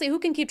 and honestly, who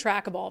can keep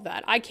track of all of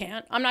that? I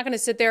can't. I'm not going to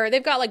sit there.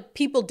 They've got like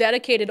people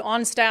dedicated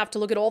on staff to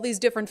look at all these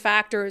different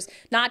factors,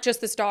 not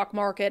just the stock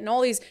market and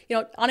all these, you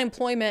know,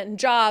 unemployment and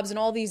jobs and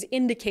all these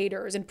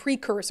indicators and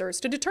precursors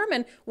to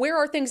determine where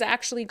are things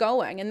actually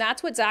going. And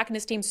that's what Zach and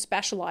his team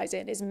specialize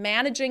in, is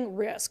managing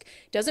risk.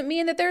 Doesn't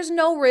mean that there's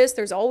no risk.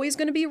 There's always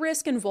going to be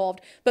risk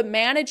involved, but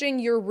managing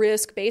your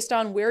risk based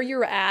on where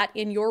you're at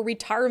in your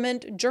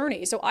retirement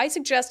journey. So I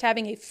suggest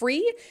having a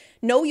free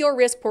Know Your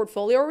Risk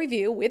portfolio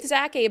review with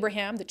Zach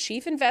Abraham, the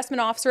Chief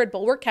Investment Officer at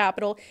Bulwark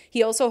Capital.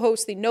 He also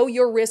hosts the Know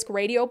Your Risk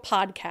radio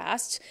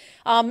podcast.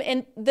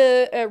 And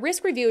the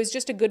risk review is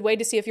just a good way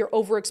to see if you're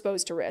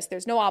overexposed to risk.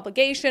 There's no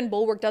obligation.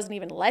 Bulwark doesn't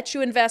even let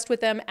you invest with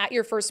them at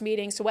your first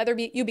meeting. So whether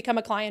you become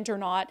a client or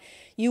not,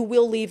 you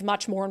will leave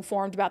much more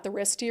informed about the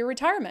risk to your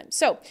retirement.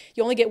 So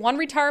you only get one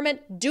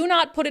retirement. Do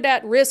not put it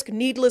at risk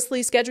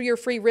needlessly. Schedule your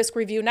free risk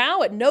review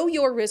now at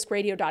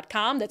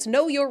knowyourriskradio.com. That's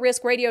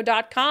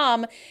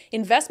knowyourriskradio.com.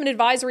 Investment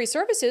advisory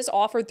services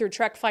offered through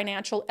Trek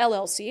Financial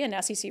LLC,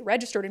 an SEC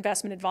registered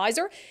investment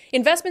advisor.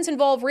 Investments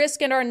involve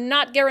risk and are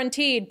not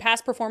guaranteed.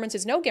 Past performance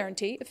is no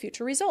guarantee of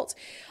future results.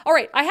 All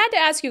right, I had to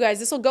ask you guys,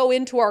 this will go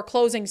into our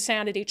closing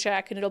sanity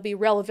check and it'll be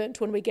relevant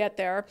when we get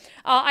there.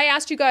 I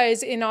asked you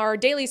guys in our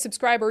daily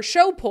subscriber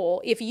show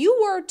poll, if you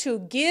were to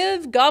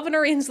give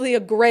Governor Inslee a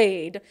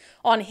grade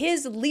on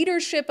his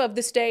leadership of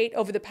the state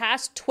over the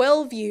past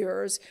 12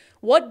 years,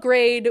 what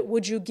grade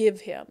would you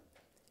give him?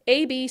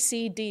 A, B,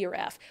 C, D, or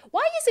F.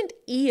 Why isn't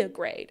E a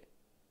grade?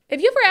 Have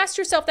you ever asked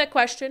yourself that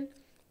question?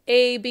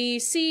 A, B,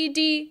 C,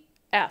 D,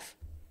 F.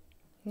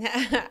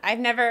 I've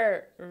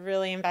never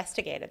really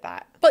investigated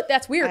that. But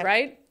that's weird,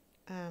 right?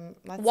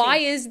 Why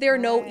is there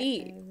no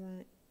E?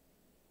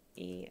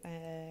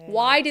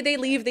 Why did they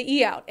leave the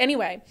E out?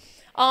 Anyway,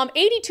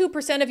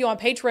 82% of you on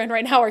Patreon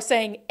right now are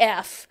saying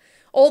F.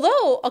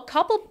 Although a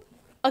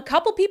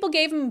couple people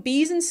gave him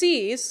B's and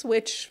C's,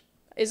 which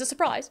is a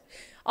surprise.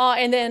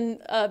 And then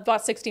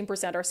about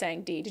 16% are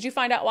saying D. Did you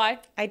find out why?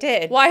 I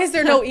did. Why is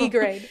there no E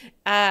grade?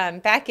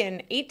 Back in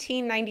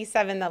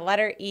 1897, the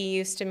letter E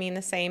used to mean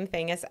the same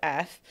thing as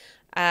F.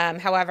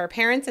 However,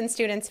 parents and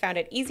students found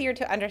it easier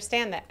to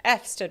understand that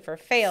F stood for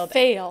failed.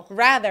 Fail.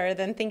 Rather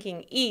than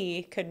thinking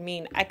E could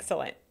mean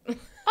excellent.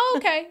 Oh,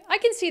 okay. I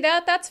can see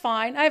that. That's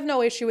fine. I have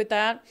no issue with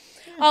that.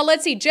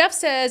 Let's see. Jeff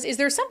says, is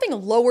there something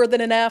lower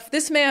than an F?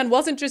 This man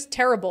wasn't just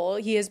terrible.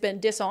 He has been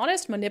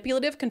dishonest,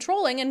 manipulative,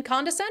 controlling, and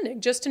condescending,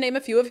 just to name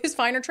a few of his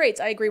finer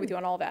traits. I agree with you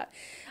on all that.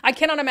 I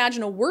cannot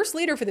imagine a worse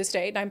leader for the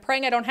state, and I'm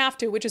praying I don't have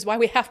to, which is why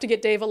we have to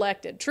get Dave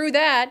elected. True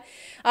that.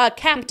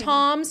 Cap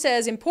Tom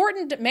says,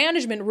 important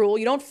management rule.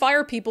 You don't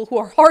fire people who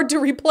are hard to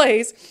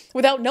replace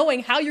without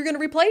knowing how you're going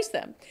to replace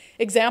them.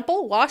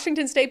 Example,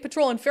 Washington State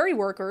Patrol and ferry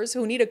workers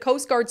who need a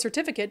Coast Guard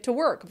certificate to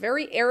work.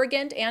 Very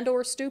arrogant and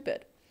or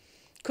stupid.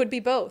 Could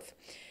be both.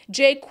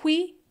 Jay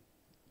Kwai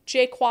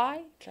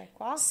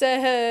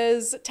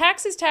says,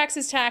 taxes,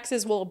 taxes,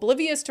 taxes. Well,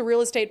 oblivious to real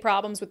estate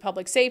problems with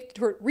public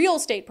safety,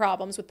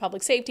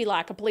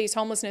 lack of police,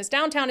 homelessness.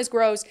 Downtown is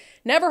gross.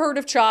 Never heard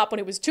of CHOP when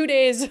it was 2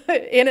 days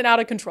in and out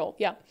of control.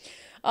 Yeah.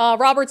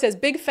 Robert says,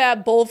 big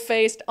fat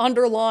bold-faced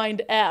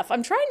underlined F.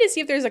 I'm trying to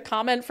see if there's a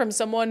comment from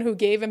someone who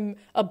gave him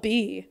a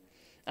B.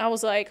 I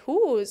was like,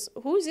 who's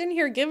in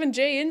here giving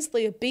Jay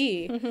Inslee a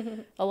B?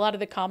 A lot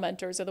of the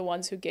commenters are the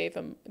ones who gave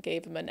him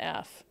an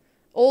F.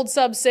 Old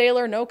sub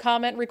sailor, no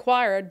comment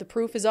required. The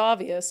proof is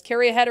obvious.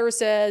 Carrie Header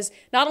says,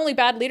 not only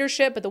bad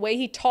leadership, but the way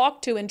he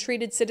talked to and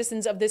treated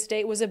citizens of this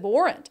state was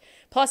abhorrent.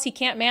 Plus, he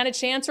can't manage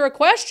to answer a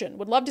question.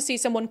 Would love to see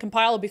someone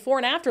compile a before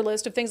and after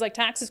list of things like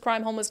taxes,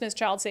 crime, homelessness,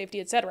 child safety,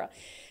 etc.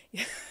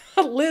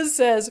 Liz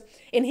says,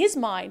 in his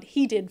mind,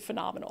 he did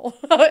phenomenal.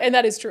 And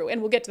that is true.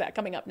 And we'll get to that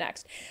coming up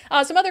next.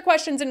 Some other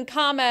questions and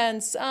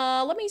comments.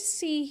 Let me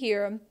see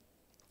here.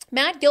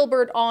 Matt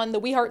Gilbert on the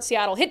We Heart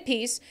Seattle hit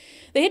piece.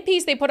 The hit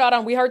piece they put out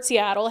on We Heart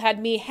Seattle had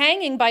me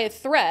hanging by a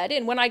thread.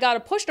 And when I got a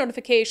push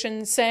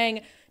notification saying,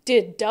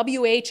 did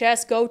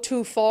WHS go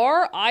too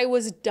far? I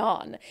was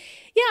done.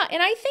 Yeah,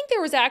 and I think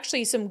there was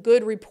actually some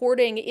good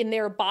reporting in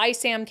there by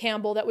Sam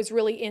Campbell that was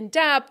really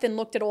in-depth and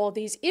looked at all of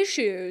these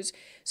issues.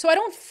 So I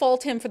don't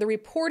fault him for the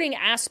reporting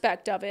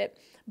aspect of it,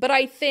 but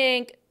I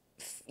think,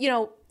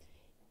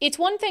 it's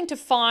one thing to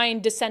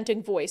find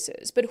dissenting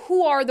voices, but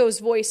who are those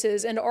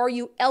voices and are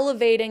you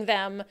elevating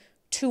them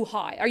too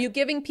high? Are you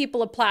giving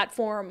people a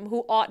platform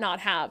who ought not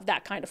have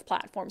that kind of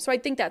platform? So I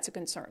think that's a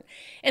concern.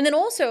 And then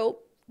also,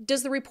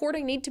 does the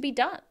reporting need to be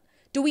done?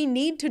 Do we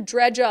need to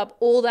dredge up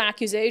old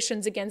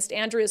accusations against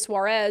Andrea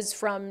Suarez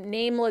from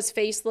nameless,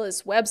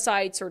 faceless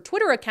websites or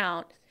Twitter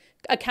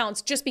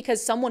accounts just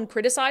because someone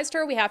criticized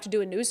her? We have to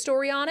do a news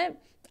story on it?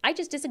 I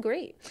just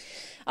disagree.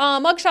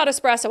 Mugshot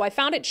Espresso. I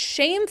found it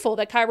shameful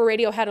that Kyra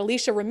Radio had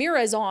Alicia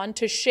Ramirez on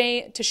to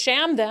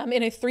sham them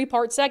in a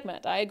 3-part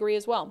segment. I agree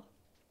as well.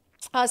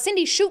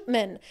 Cindy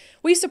Shootman.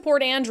 We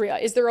support Andrea.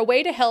 Is there a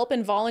way to help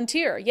and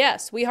volunteer?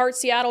 Yes.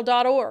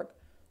 WeHeartSeattle.org.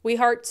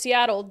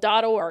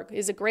 WeHeartSeattle.org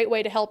is a great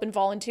way to help and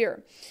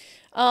volunteer.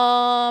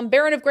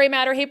 Baron of Gray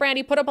Matter. Hey,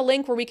 Brandi, put up a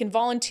link where we can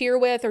volunteer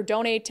with or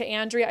donate to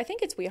Andrea. I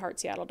think it's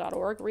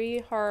WeHeartSeattle.org.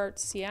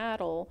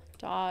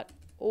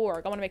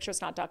 WeHeartSeattle.org. I want to make sure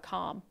it's not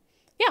 .com.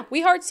 Yeah,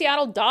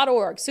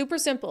 WeHeartSeattle.org. Super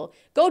simple.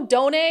 Go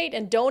donate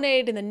and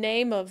donate in the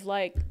name of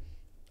like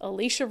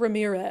Alicia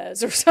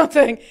Ramirez or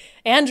something.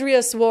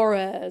 Andrea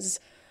Suarez.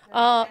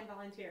 And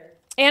volunteer.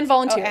 And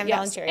volunteer, and yes.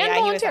 volunteer. And yeah,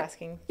 volunteer. He was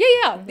asking.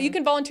 Yeah. You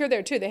can volunteer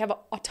there too. They have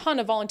a ton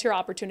of volunteer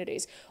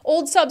opportunities.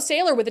 Old Sub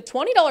Sailor with a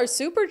 $20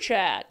 super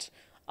chat.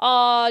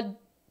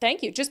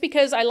 Thank you. Just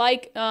because I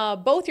like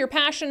both your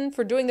passion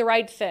for doing the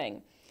right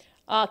thing.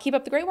 Keep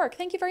up the great work.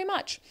 Thank you very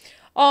much.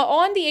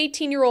 On the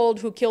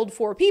 18-year-old who killed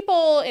 4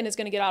 people and is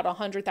going to get out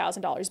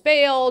 $100,000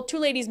 bail, Two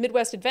Ladies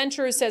Midwest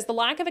Adventures says the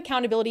lack of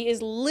accountability is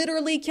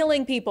literally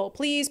killing people.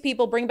 Please,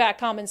 people, bring back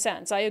common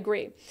sense. I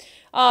agree.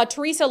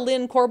 Teresa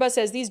Lynn Corba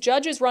says these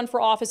judges run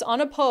for office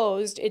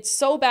unopposed. It's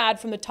so bad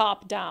from the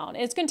top down.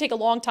 And it's going to take a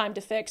long time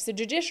to fix. The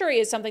judiciary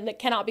is something that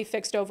cannot be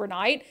fixed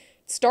overnight.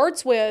 It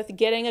starts with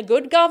getting a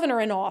good governor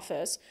in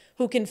office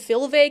who can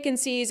fill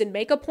vacancies and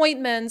make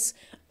appointments.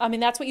 I mean,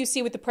 that's what you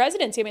see with the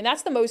presidency. I mean,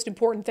 that's the most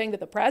important thing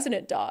that the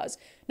president does.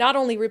 Not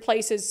only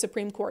replaces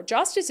Supreme Court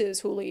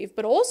justices who leave,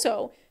 but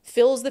also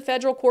fills the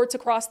federal courts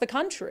across the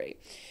country.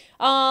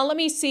 Let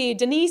me see.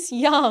 Denise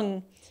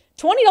Young.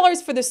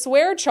 $20 for the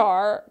swear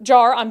jar.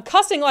 I'm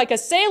cussing like a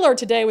sailor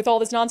today with all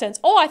this nonsense.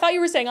 Oh, I thought you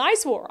were saying I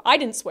swore. I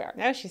didn't swear.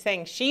 No, she's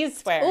saying she's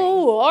swearing.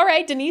 Oh, all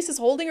right. Denise is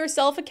holding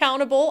herself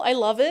accountable. I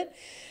love it.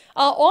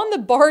 On the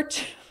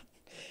BART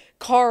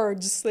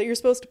cards that you're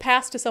supposed to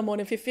pass to someone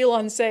if you feel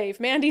unsafe,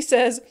 Mandy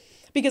says,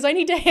 because I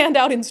need to hand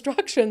out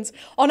instructions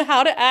on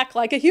how to act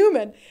like a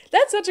human.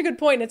 That's such a good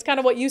point. It's kind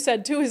of what you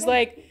said too, is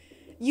like,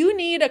 you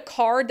need a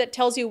card that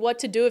tells you what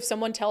to do if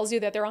someone tells you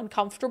that they're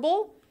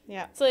uncomfortable.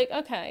 Yeah. It's like,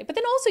 okay. But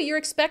then also you're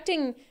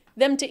expecting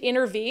them to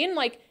intervene.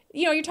 Like,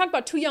 you're talking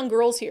about 2 young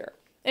girls here.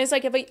 And it's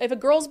like, if a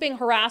girl's being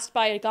harassed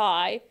by a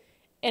guy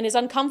and is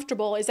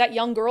uncomfortable, is that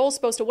young girl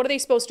supposed to, what are they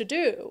supposed to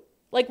do?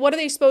 Like, what are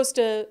they supposed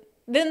to,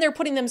 then they're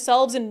putting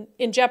themselves in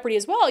jeopardy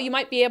as well. You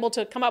might be able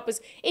to come up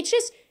with, it's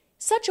just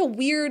such a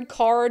weird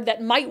card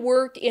that might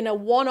work in a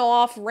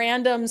one-off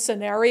random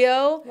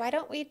scenario. Why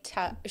don't we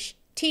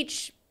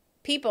teach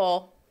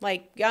people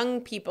like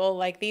young people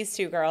like these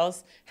two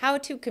girls how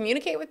to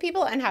communicate with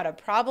people and how to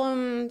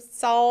problem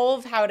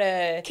solve, how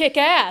to kick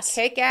ass,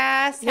 how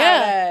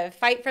to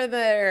fight for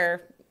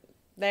their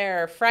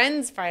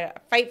friends,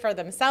 fight for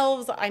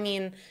themselves. I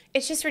mean,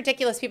 it's just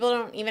ridiculous. People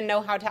don't even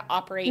know how to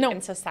operate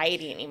in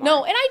society anymore.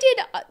 No, and I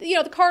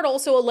did, the card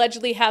also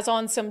allegedly has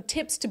on some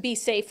tips to be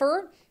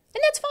safer.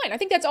 And that's fine. I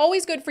think that's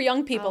always good for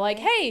young people. Like,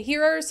 hey,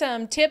 here are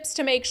some tips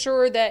to make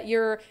sure that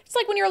it's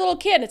like when you're a little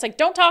kid. It's like,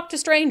 don't talk to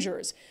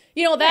strangers.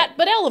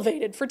 But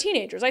elevated for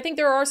teenagers. I think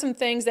there are some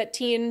things that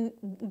teen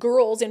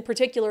girls in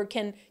particular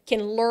can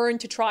learn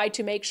to try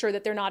to make sure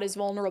that they're not as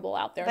vulnerable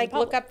out there. Like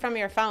look up from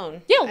your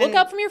phone. Yeah, look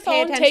up from your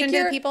phone. Pay attention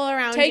to the people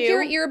around you. Take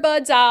your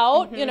earbuds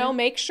out.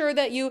 Make sure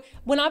that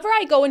whenever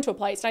I go into a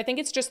place, and I think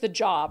it's just the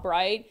job,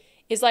 right?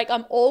 Is like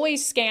I'm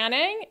always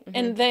scanning,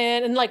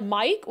 and like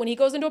Mike, when he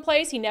goes into a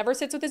place, he never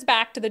sits with his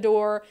back to the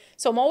door.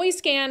 So I'm always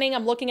scanning.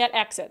 I'm looking at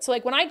exits. So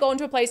like when I go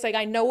into a place, like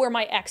I know where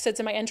my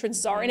exits and my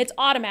entrances are, and it's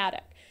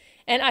automatic.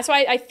 And so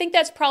I think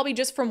that's probably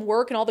just from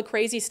work and all the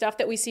crazy stuff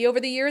that we see over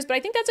the years. But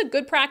I think that's a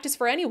good practice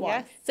for anyone.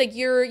 Yes. It's like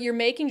you're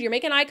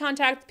making eye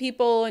contact with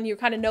people, and you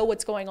kind of know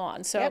what's going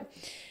on. So.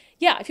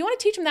 Yeah, if you want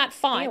to teach them that,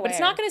 fine. But it's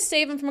not going to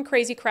save them from a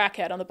crazy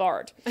crackhead on the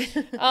BART.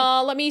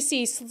 Let me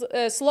see.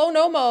 Slow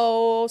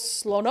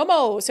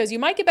Nomo says, you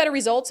might get better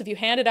results if you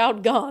handed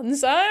out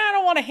guns. I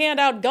don't want to hand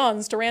out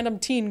guns to random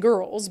teen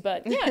girls,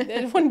 but yeah,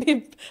 it wouldn't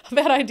be a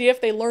bad idea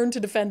if they learned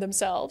to defend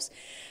themselves.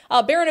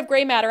 Baron of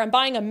Grey Matter, I'm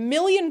buying 1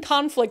 million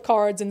conflict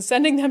cards and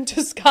sending them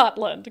to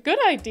Scotland. Good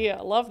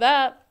idea. Love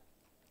that.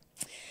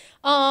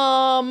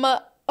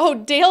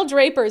 Dale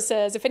Draper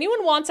says, if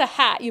anyone wants a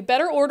hat, you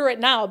better order it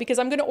now because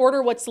I'm going to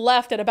order what's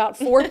left at about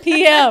 4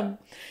 p.m.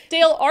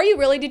 Dale, are you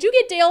really? Did you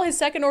get Dale his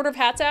second order of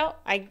hats out?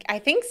 I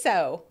think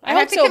so. I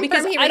hope so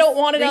because I don't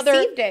want another.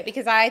 Received it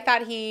because I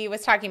thought he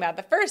was talking about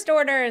the first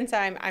order, and so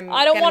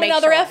I don't want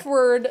another F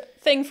word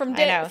thing from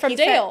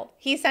Dale.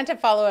 He sent a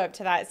follow up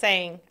to that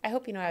saying, "I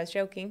hope you know I was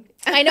joking."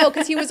 I know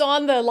because he was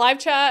on the live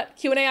chat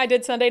Q&A I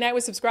did Sunday night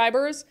with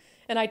subscribers.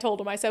 And I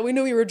told him, I said, we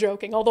knew you were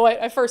joking. Although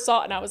I first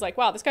saw it and I was like,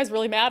 wow, this guy's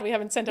really mad. We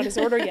haven't sent out his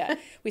order yet.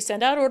 We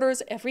send out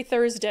orders every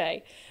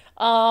Thursday.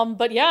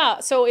 But yeah,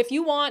 so if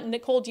you want,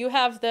 Nicole, do you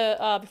have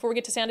before we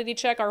get to sanity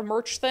check, our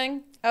merch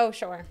thing? Oh,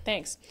 sure.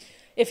 Thanks.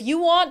 If you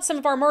want some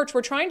of our merch,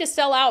 we're trying to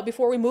sell out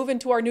before we move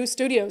into our new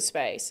studio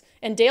space.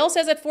 And Dale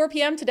says at 4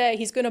 p.m. today,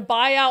 he's going to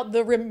buy out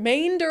the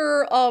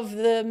remainder of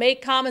the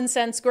Make Common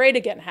Sense Great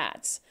Again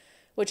hats,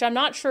 which I'm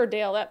not sure,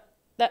 Dale,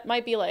 that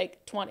might be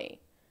like 20.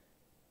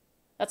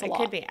 That's a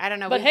lot. It could be. I don't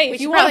know. But we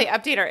should probably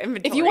update our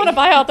inventory. If you want to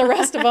buy out the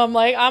rest of them,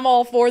 like I'm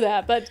all for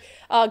that. But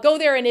go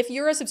there, and if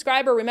you're a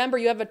subscriber, remember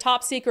you have a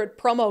top secret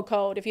promo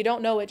code. If you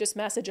don't know it, just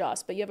message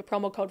us. But you have a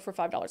promo code for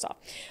 $5 off.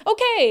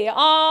 Okay.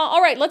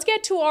 All right. Let's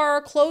get to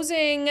our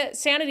closing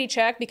sanity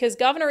check because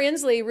Governor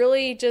Inslee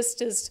really just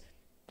is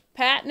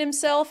patting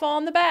himself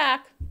on the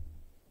back.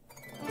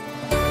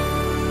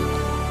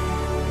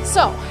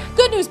 So,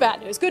 good news,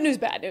 bad news. Good news,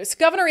 bad news.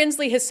 Governor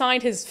Inslee has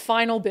signed his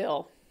final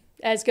bill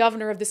as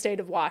governor of the state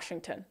of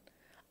Washington.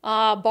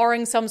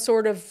 Barring some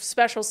sort of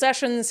special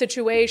session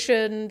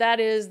situation, that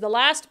is the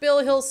last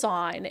bill he'll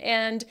sign.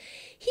 And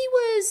he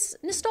was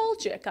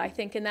nostalgic, I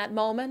think, in that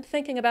moment,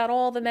 thinking about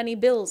all the many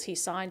bills he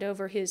signed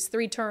over his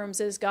 3 terms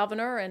as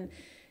governor and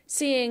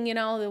seeing,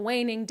 the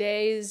waning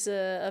days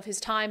of his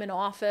time in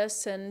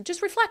office and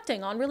just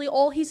reflecting on really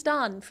all he's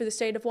done for the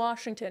state of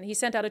Washington. He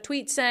sent out a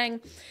tweet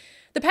saying,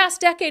 "The past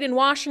decade in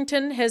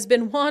Washington has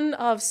been one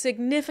of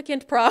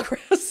significant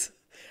progress."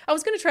 I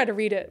was going to try to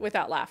read it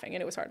without laughing,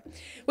 and it was hard.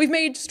 "We've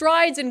made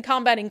strides in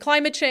combating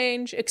climate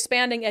change,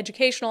 expanding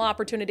educational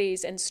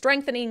opportunities, and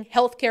strengthening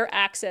healthcare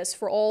access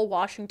for all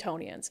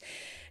Washingtonians."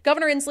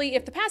 Governor Inslee,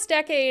 if the past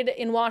decade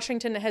in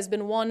Washington has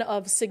been one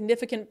of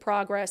significant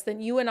progress,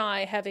 then you and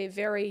I have a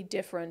very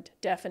different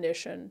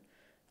definition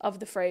of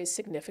the phrase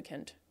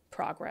significant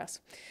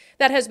progress.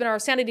 That has been our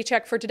sanity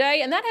check for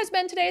today, and that has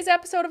been today's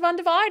episode of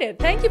Undivided.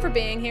 Thank you for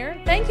being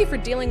here. Thank you for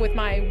dealing with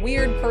my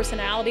weird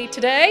personality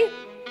today.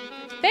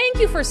 Thank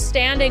you for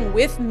standing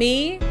with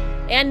me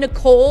and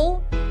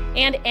Nicole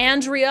and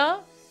Andrea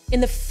in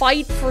the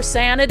fight for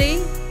sanity.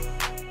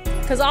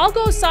 Because I'll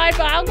go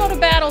to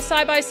battle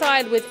side by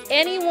side with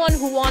anyone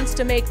who wants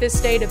to make this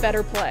state a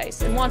better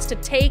place and wants to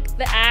take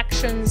the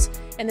actions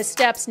and the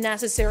steps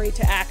necessary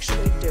to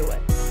actually do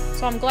it.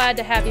 So I'm glad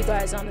to have you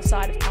guys on the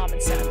side of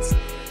common sense.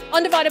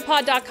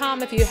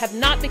 UndividedPod.com. If you have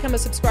not become a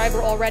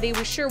subscriber already,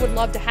 we sure would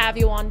love to have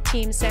you on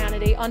Team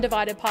Sanity.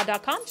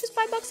 UndividedPod.com, just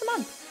 $5 a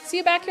month. See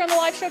you back here on the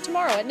live show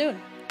tomorrow at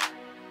noon.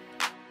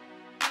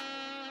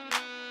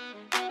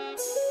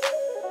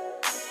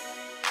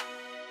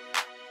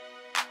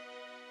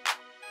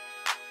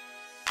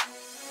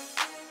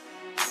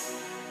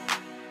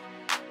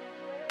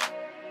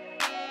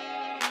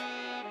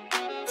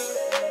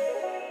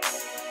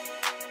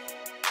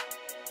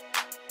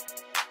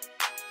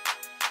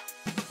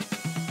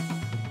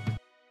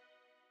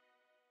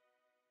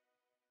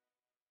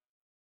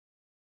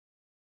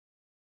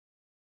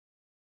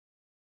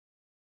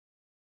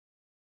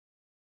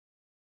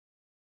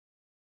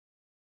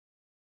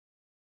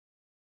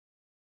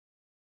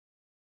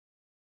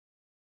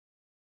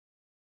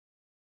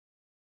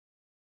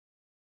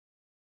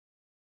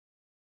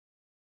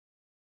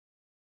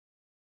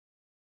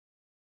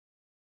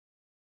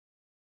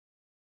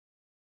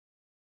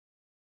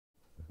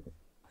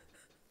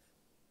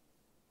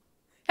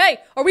 Hey,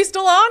 are we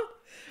still on?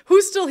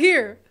 Who's still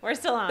here? We're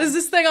still on. Is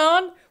this thing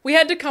on? We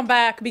had to come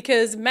back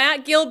because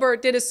Matt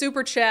Gilbert did a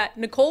super chat.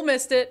 Nicole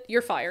missed it.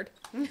 You're fired.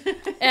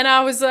 And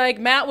I was like,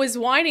 Matt was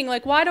whining,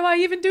 like, why do I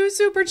even do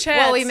super chats?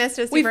 Well, we missed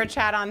a super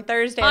chat on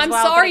Thursday I'm as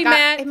well. sorry,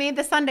 Matt. It made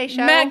the Sunday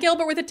show. Matt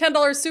Gilbert with a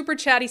 $10 super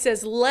chat. He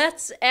says,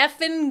 let's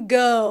effing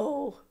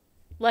go.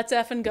 Let's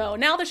effing go.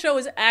 Now the show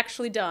is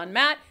actually done.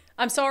 Matt,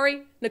 I'm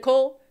sorry.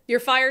 Nicole, you're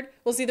fired.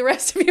 We'll see the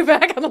rest of you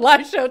back on the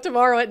live show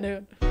tomorrow at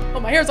noon.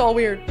 Oh, my hair's all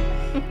weird.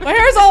 My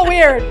hair's all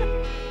weird.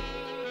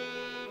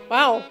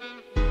 Wow.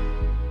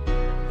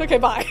 Okay,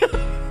 bye.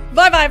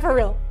 Bye-bye for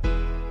real.